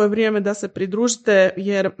 pravo je vrijeme da se pridružite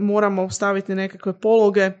jer moramo staviti nekakve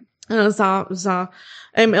pologe za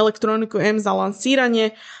M elektroniku, M za lansiranje,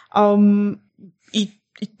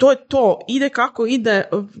 i to je to. Ide kako ide,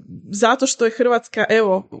 zato što je Hrvatska,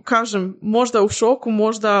 evo, kažem, možda u šoku,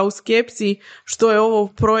 možda u skepsi, što je ovo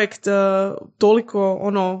projekt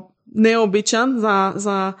toliko neobičan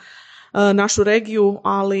za našu regiju,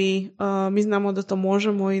 ali mi znamo da to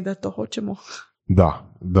možemo i da to hoćemo.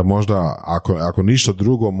 Da možda, ako ništa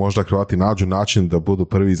drugo, možda Hrvati nađu način da budu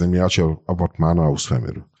prvi iznajmljivači apartmana u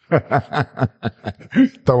svemiru.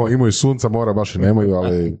 Tamo imaju sunca, mora baš i nemaju,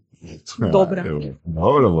 ali... Dobra.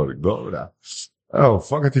 Dobra. Evo,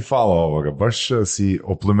 fakat ti hvala ovoga, baš si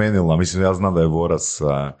oplemenila, mislim, ja znam da je Voras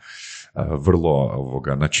vrlo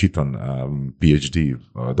načitan PhD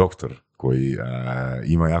doktor koji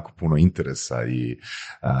ima jako puno interesa i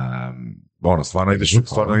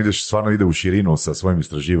stvarno ide u širinu sa svojim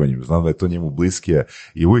istraživanjem. Znam da je to njemu bliskije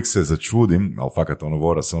i uvijek se začudim, ali fakat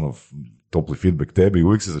Voras, topli feedback tebi i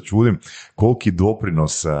uvijek se začudim koliki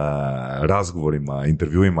doprinos razgovorima,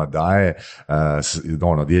 intervjuima daje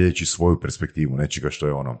dijeljeći svoju perspektivu nečega što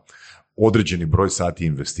je određeni broj sati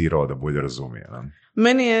investirao da bolje razumije. Ne?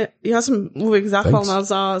 Meni je, ja sam uvijek zahvalna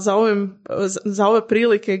za ove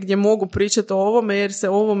prilike gdje mogu pričati o ovome, jer se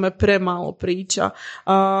o ovome premalo priča.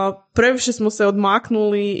 Previše smo se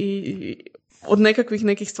odmaknuli i od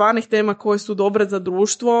nekih stvarnih tema koje su dobre za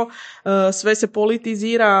društvo, sve se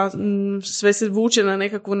politizira, sve se vuče na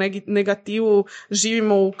nekakvu negativu,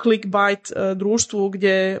 živimo u clickbait društvu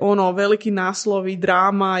gdje veliki naslovi,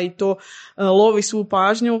 drama i to lovi svu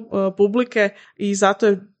pažnju publike i zato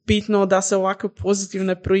je bitno da se ovakve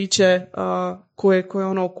pozitivne priče koje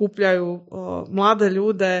okupljaju mlade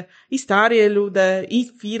ljude i starije ljude i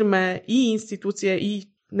firme i institucije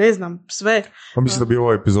i ne znam, sve. Pa mislim da bi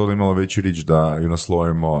ova epizoda imala veći rič da ju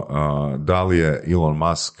naslovimo da li je Elon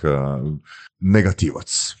Musk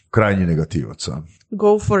negativac, krajnji negativac.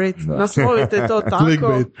 Go for it, naslovite to tako.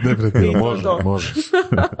 Clickbait, definitivno, može.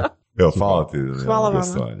 Evo, hvala ti. Hvala vam.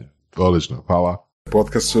 Odlično, hvala.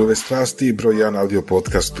 Podcast Surove strasti, broj 1 audio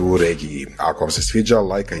podcast u regiji. Ako vam se sviđa,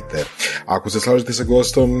 lajkajte. Ako se slažete sa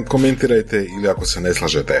gostom, komentirajte ili ako se ne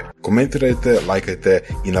slažete, komentirajte, lajkajte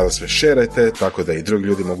i nadasve šerajte tako da i drugi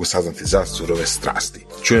ljudi mogu saznati za Surove strasti.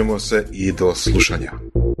 Čujemo se i do slušanja.